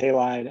metal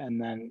halide,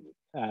 and then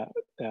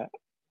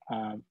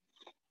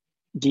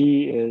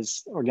D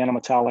is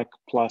organometallic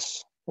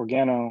plus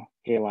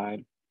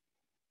organohalide.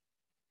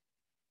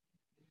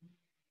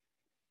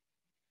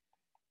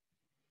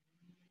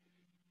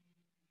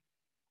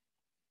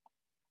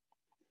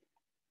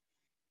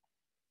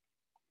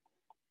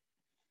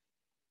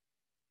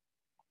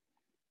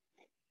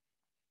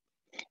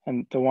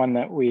 And the one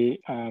that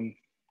we are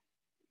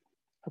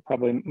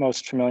probably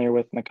most familiar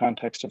with in the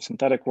context of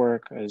synthetic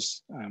work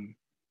is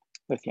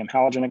lithium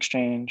halogen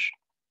exchange.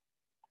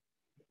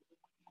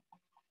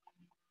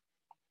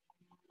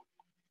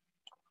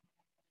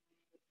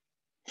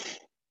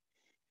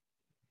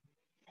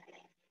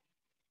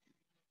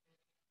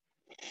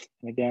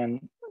 And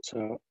again,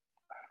 so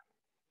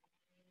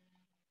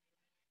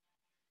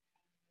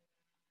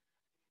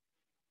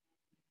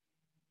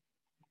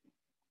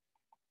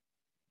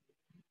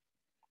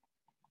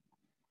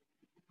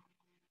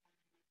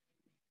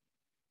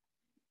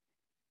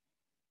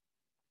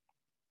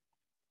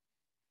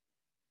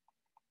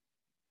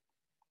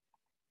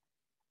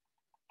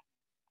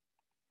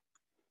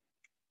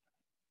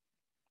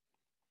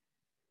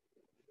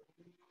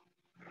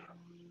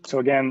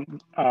again,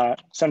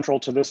 central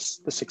to the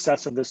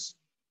success of this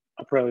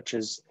approach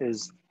is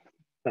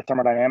the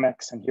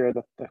thermodynamics. And here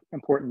the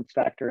important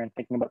factor in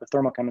thinking about the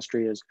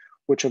thermochemistry is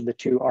which of the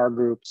two R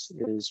groups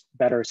is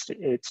better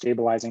at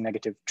stabilizing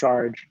negative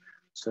charge.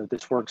 So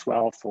this works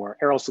well for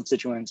aryl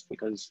substituents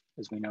because,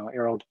 as we know,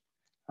 aryl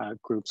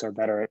groups are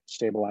better at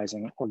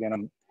stabilizing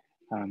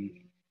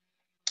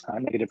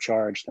negative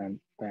charge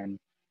than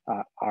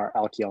our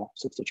alkyl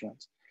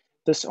substituents.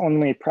 This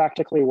only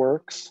practically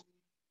works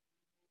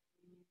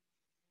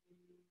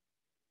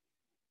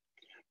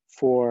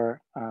for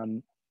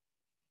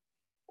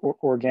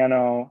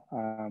organo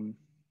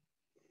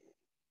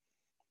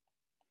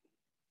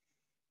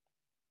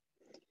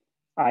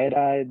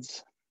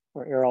iodides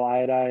or aryl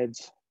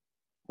iodides,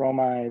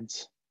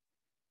 bromides,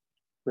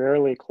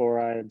 rarely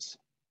chlorides,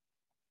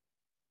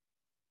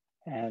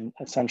 and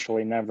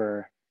essentially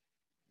never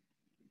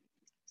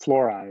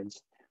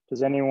fluorides.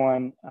 Does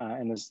anyone,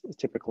 and this is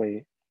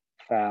typically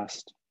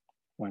fast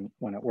when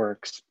it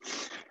works,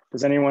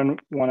 does anyone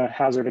want to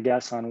hazard a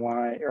guess on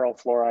why aryl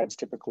fluorides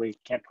typically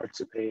can't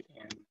participate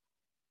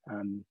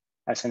in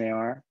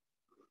SNAR?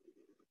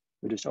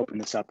 We just open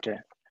this up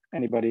to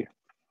anybody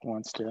who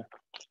wants to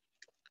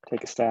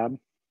take a stab.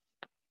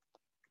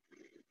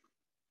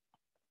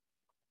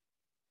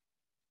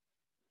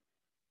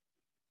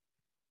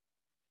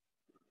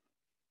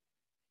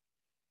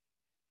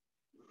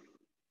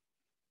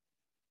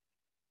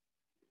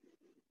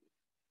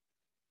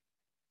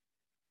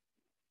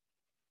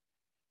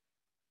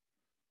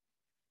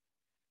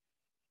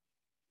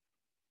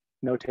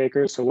 No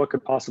takers. So what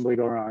could possibly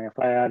go wrong? If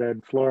I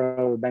added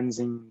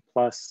fluorobenzene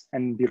plus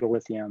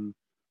N-butyllithium,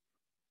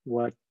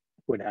 what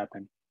would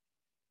happen?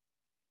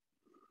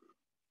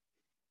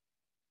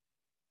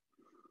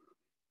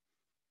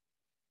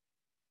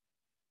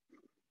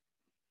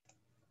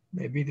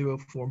 Maybe they will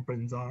form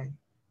benzene.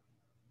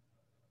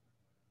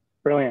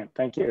 Brilliant,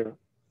 thank you.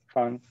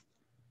 Fun.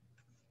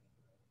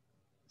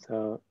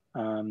 So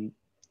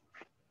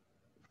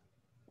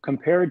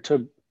compared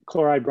to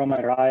chloride,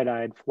 bromide, or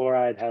iodide,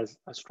 fluoride has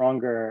a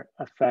stronger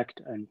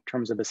effect in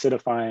terms of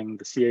acidifying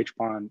the CH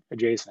bond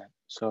adjacent.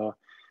 So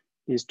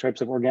these types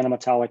of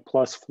organometallic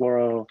plus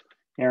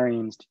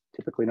fluoroarenes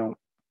typically don't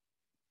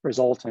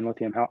result in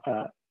lithium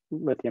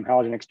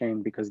halogen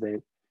exchange because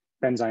the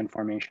benzyne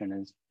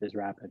formation is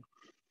rapid.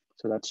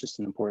 So that's just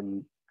an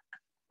important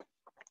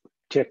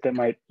tip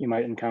that you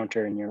might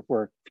encounter in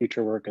your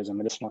future work as a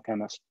medicinal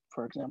chemist,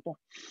 for example.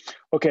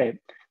 Okay,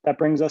 that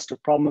brings us to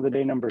problem of the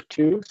day number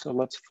 2. So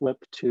let's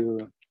flip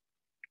to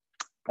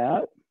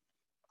that.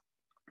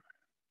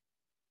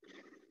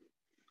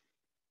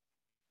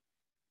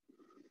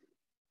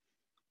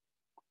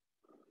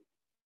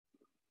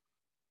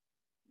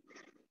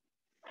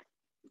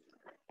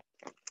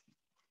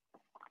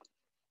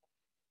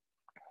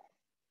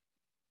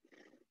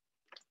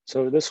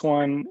 So this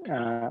one,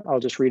 I'll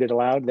just read it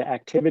aloud. The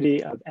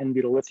activity of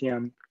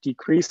N-butyllithium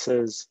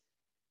decreases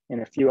in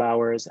a few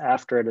hours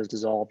after it is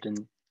dissolved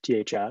in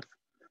THF.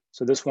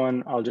 So this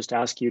one, I'll just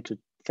ask you to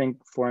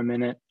think for a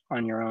minute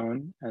on your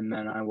own, and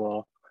then I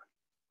will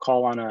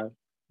call on a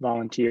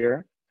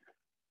volunteer.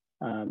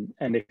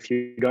 And if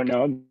you don't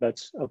know,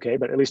 that's okay,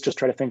 but at least just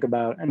try to think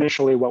about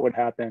initially what would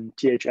happen,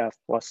 THF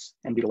plus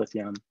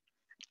N-butyllithium.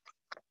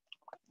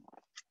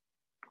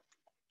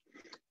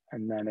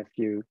 And then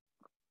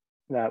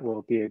that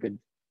will be a good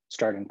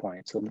starting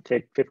point. So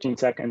take 15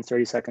 seconds,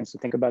 30 seconds to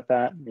think about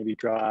that, maybe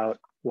draw out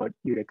what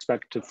you'd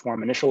expect to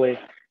form initially,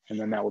 and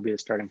then that will be a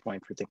starting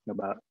point for thinking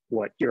about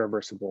what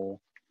irreversible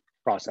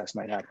process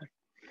might happen.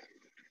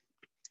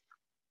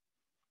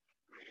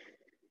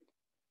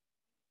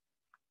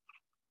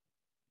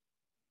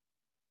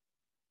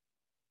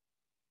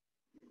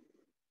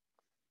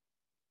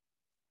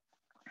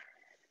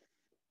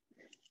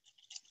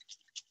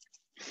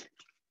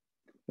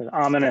 The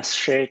ominous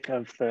shake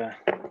of the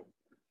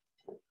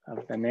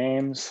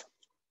names.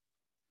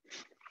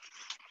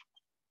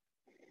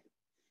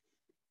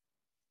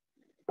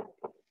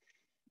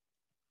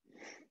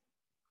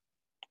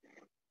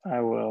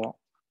 I will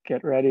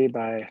get ready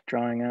by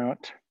drawing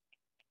out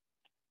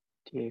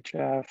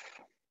THF.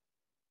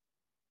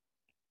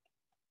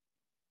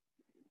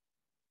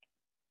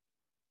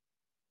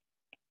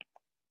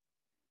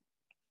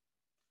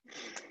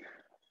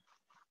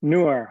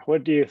 Noor,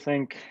 what do you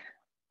think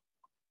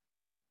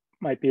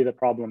might be the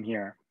problem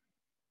here?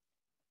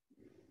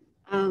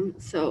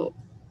 So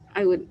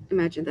I would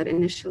imagine that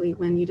initially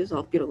when you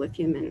dissolve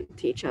butyllithium in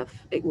THF,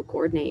 it will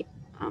coordinate.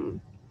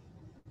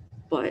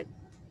 But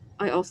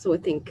I also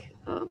would think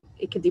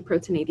it could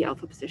deprotonate the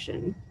alpha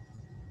position.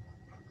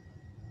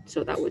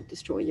 So that would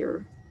destroy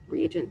your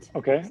reagent.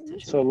 Okay,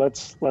 so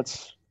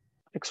let's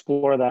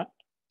explore that.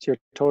 So you're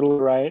totally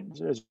right,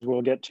 as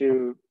we'll get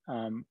to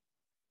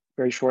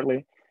very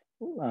shortly.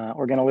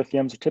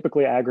 Organolithiums are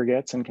typically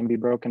aggregates and can be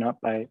broken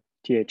up by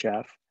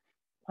THF.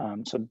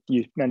 So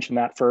you mentioned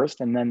that first,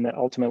 and then that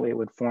ultimately it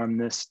would form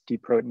this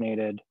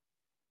deprotonated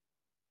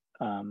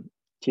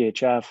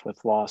THF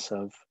with loss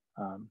of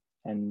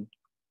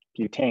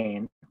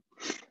N-butane.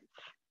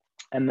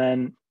 And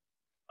then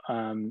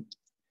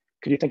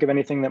could you think of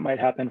anything that might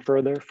happen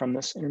further from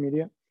this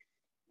intermediate?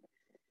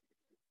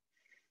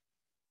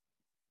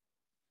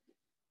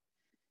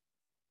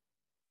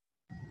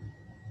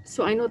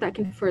 So I know that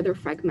can further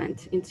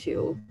fragment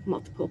into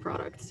multiple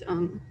products.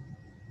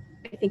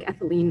 I think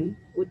ethylene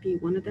would be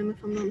one of them,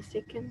 if I'm not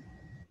mistaken.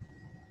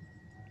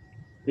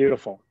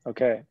 Beautiful.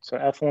 Okay, so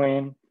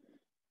ethylene,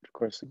 of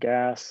course, the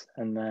gas,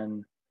 and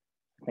then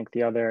I think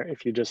the other,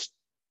 if you just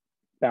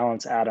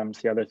balance atoms,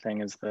 the other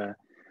thing is the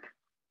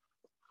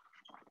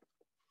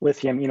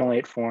lithium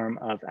enolate form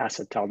of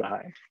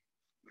acetaldehyde.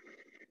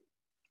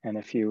 And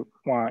if you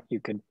want, you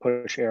could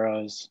push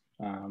arrows,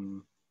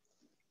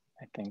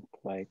 I think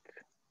like,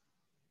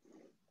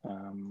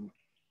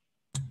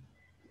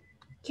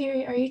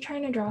 Carrie, are you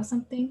trying to draw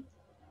something?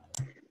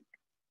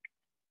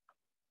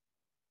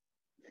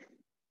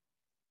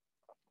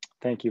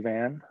 Thank you,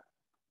 Van.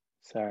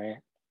 Sorry.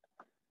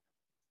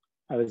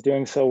 I was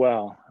doing so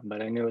well,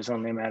 but I knew it was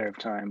only a matter of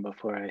time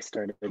before I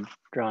started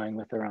drawing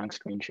with the wrong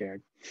screen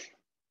shared.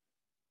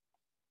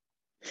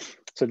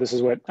 So this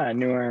is what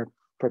Noor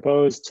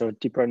proposed. So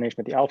deprotonation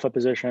at the alpha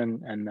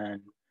position, and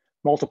then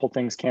multiple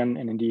things can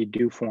and indeed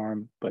do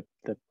form, but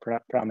the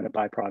predominant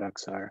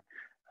byproducts are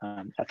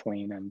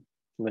ethylene and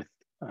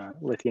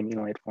lithium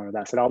enolate form of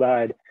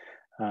acetaldehyde.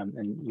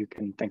 And you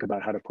can think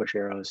about how to push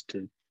arrows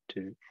to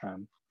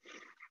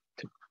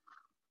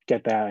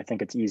get that. I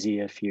think it's easy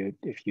if you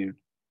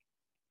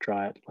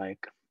draw it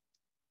like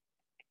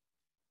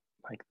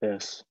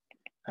this.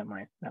 That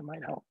might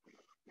help.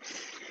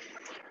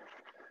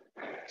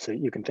 So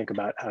you can think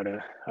about how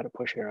to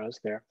push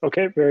arrows there.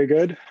 Okay, very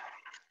good.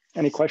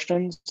 Any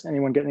questions?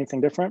 Anyone get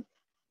anything different?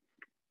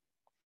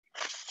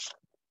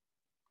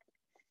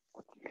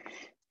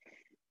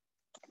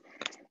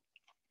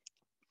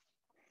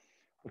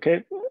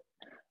 Okay,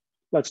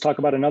 let's talk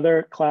about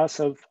another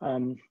class of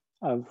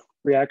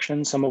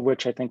reactions, some of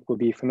which I think will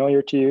be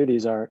familiar to you.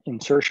 These are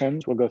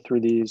insertions. We'll go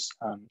through these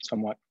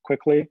somewhat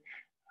quickly.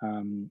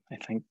 I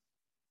think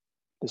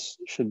this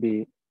should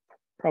be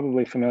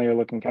probably familiar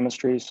looking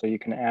chemistry. So you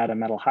can add a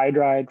metal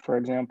hydride, for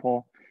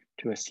example,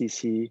 to a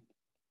CC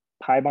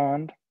pi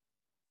bond.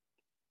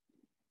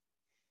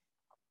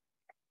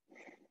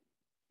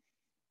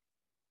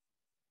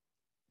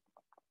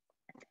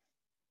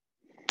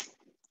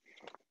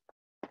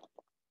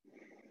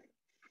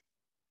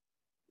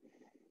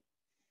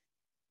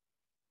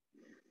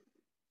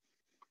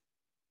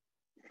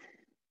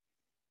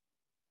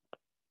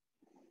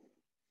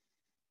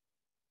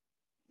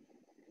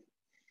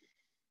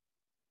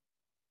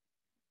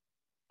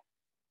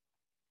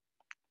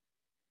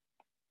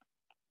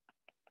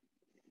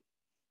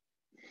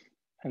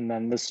 And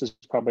then this is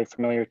probably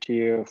familiar to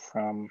you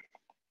from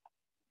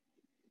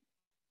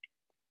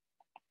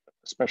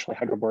especially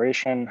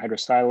hydroboration,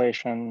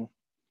 hydrosilylation,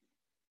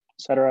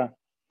 etc.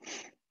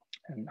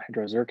 And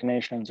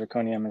hydrozirconation.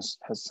 Zirconium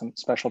has some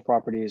special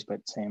properties,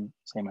 but same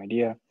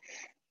idea.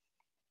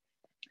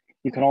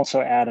 You can also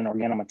add an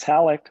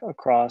organometallic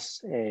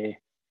across a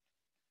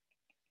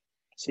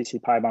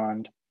CC pi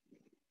bond.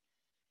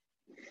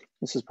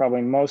 This is probably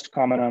most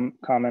common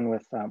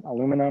with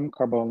aluminum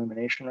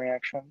carboillumination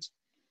reactions.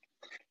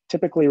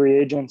 Typically,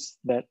 reagents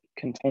that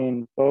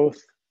contain both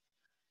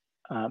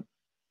a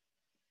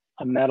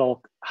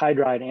metal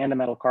hydride and a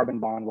metal carbon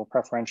bond will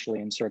preferentially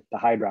insert the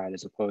hydride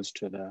as opposed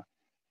to the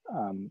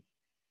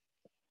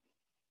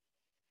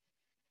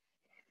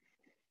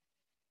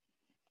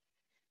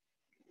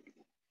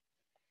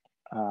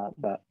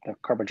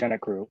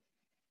carbogenic group.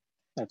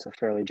 That's a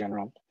fairly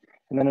general.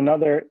 And then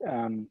another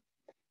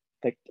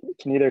that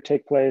can either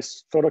take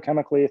place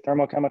photochemically,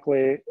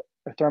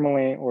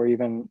 thermally, or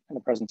even in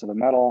the presence of a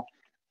metal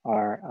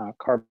are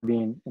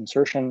carbene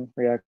insertion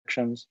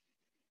reactions.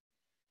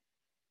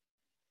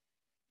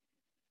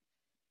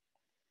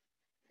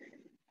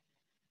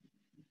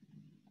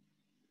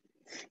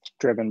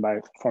 Driven by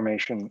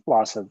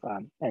loss of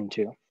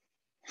N2.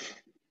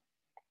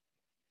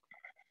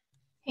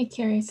 Hey,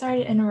 Carrie, sorry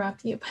to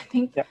interrupt you, but I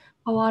think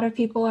a lot of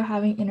people are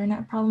having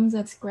internet problems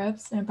at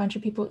Scripps, and a bunch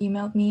of people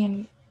emailed me,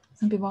 and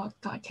some people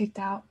got kicked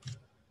out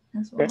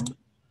as well. Okay.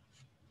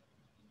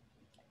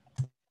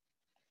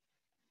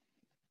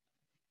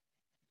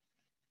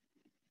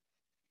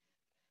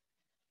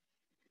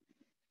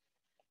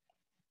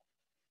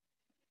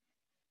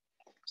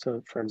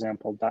 So for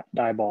example,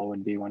 dibol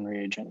would be one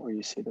reagent where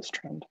you see this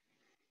trend.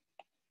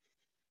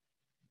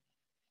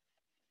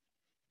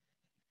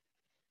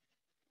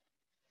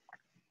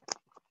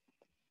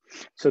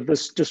 So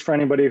this, just for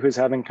anybody who's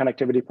having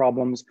connectivity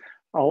problems,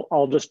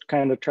 I'll just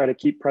kind of try to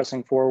keep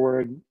pressing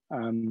forward.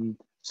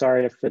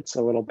 Sorry if it's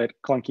a little bit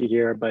clunky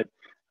here, but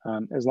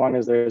as long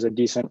as there's a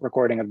decent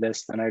recording of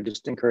this, then I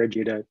just encourage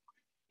you to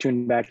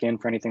tune back in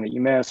for anything that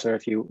you miss, or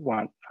if you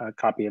want a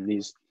copy of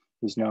these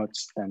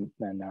notes, then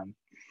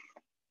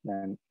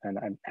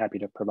I'm happy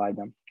to provide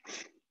them.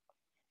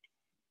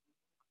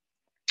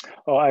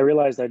 Oh, I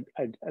realized that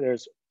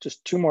there's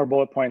just 2 more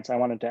bullet points I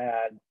wanted to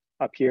add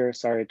up here.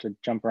 Sorry to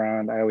jump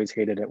around. I always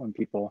hated it when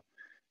people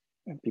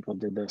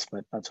did this,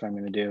 but that's what I'm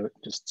going to do,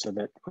 just so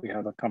that we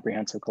have a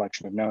comprehensive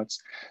collection of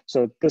notes.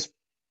 So this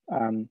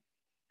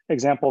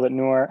example that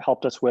Noor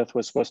helped us with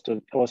was supposed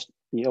to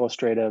be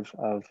illustrative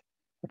of,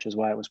 which is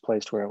why it was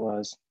placed where it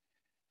was.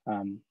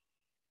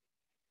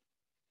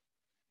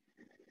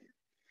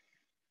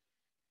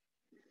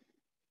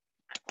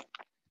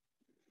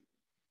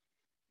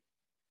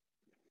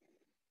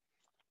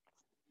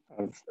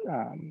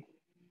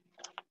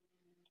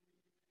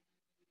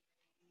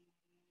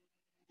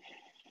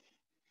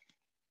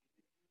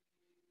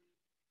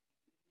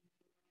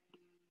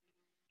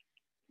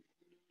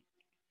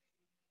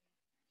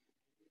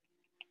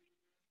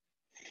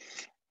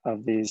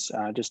 Of these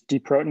just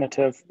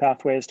deprotonative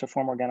pathways to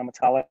form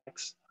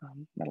organometallics,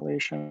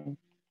 metallation.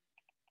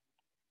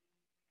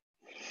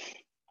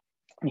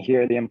 And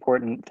here, the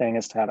important thing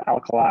is to have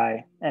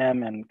alkali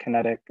M and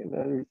kinetic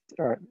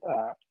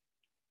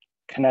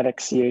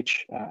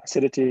CH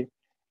acidity.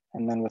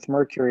 And then with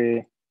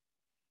mercury,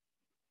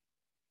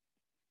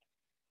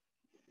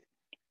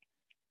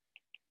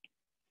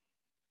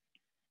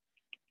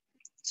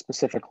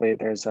 specifically,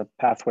 there's a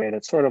pathway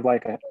that's sort of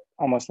like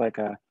almost like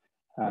a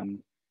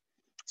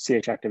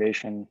CH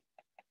activation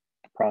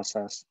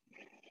process.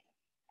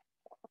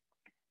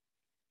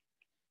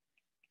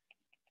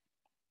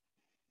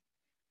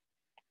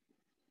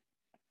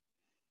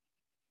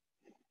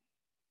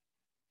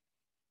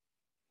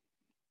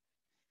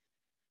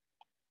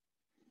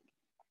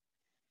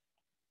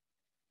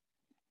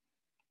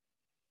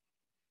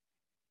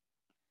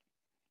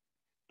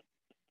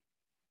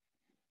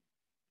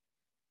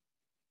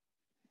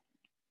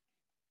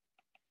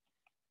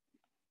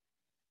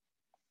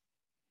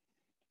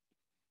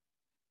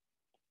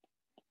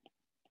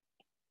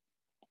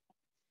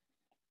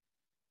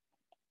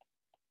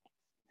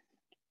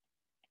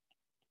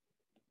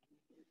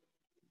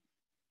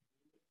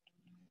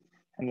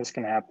 And this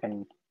can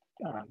happen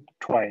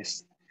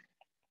twice.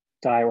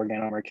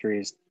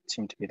 Diorganomercuries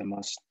seem to be the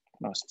most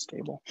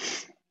stable.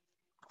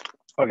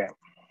 Okay.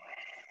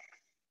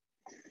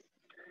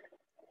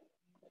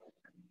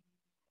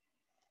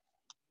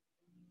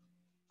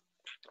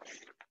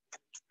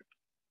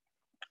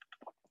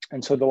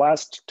 And so the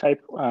last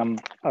type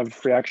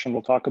of reaction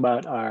we'll talk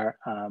about are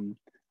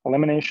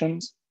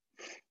eliminations.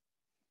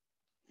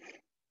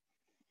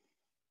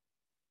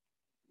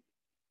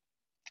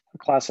 A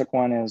classic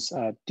one is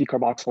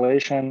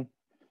decarboxylation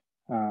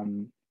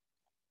in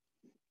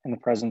the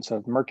presence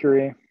of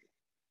mercury.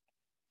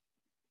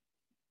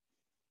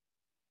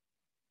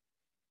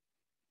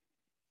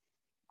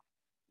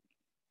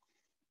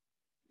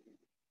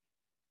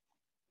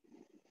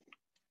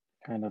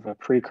 Kind of a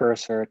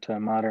precursor to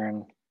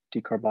modern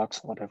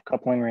decarboxylative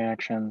coupling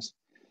reactions,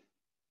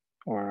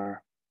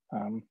 or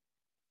at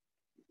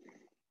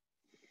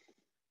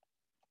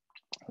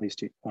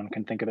least one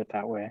can think of it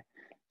that way.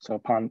 So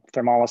upon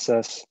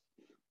thermolysis,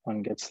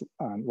 one gets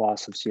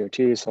loss of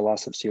CO2. So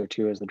loss of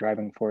CO2 is the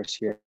driving force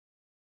here.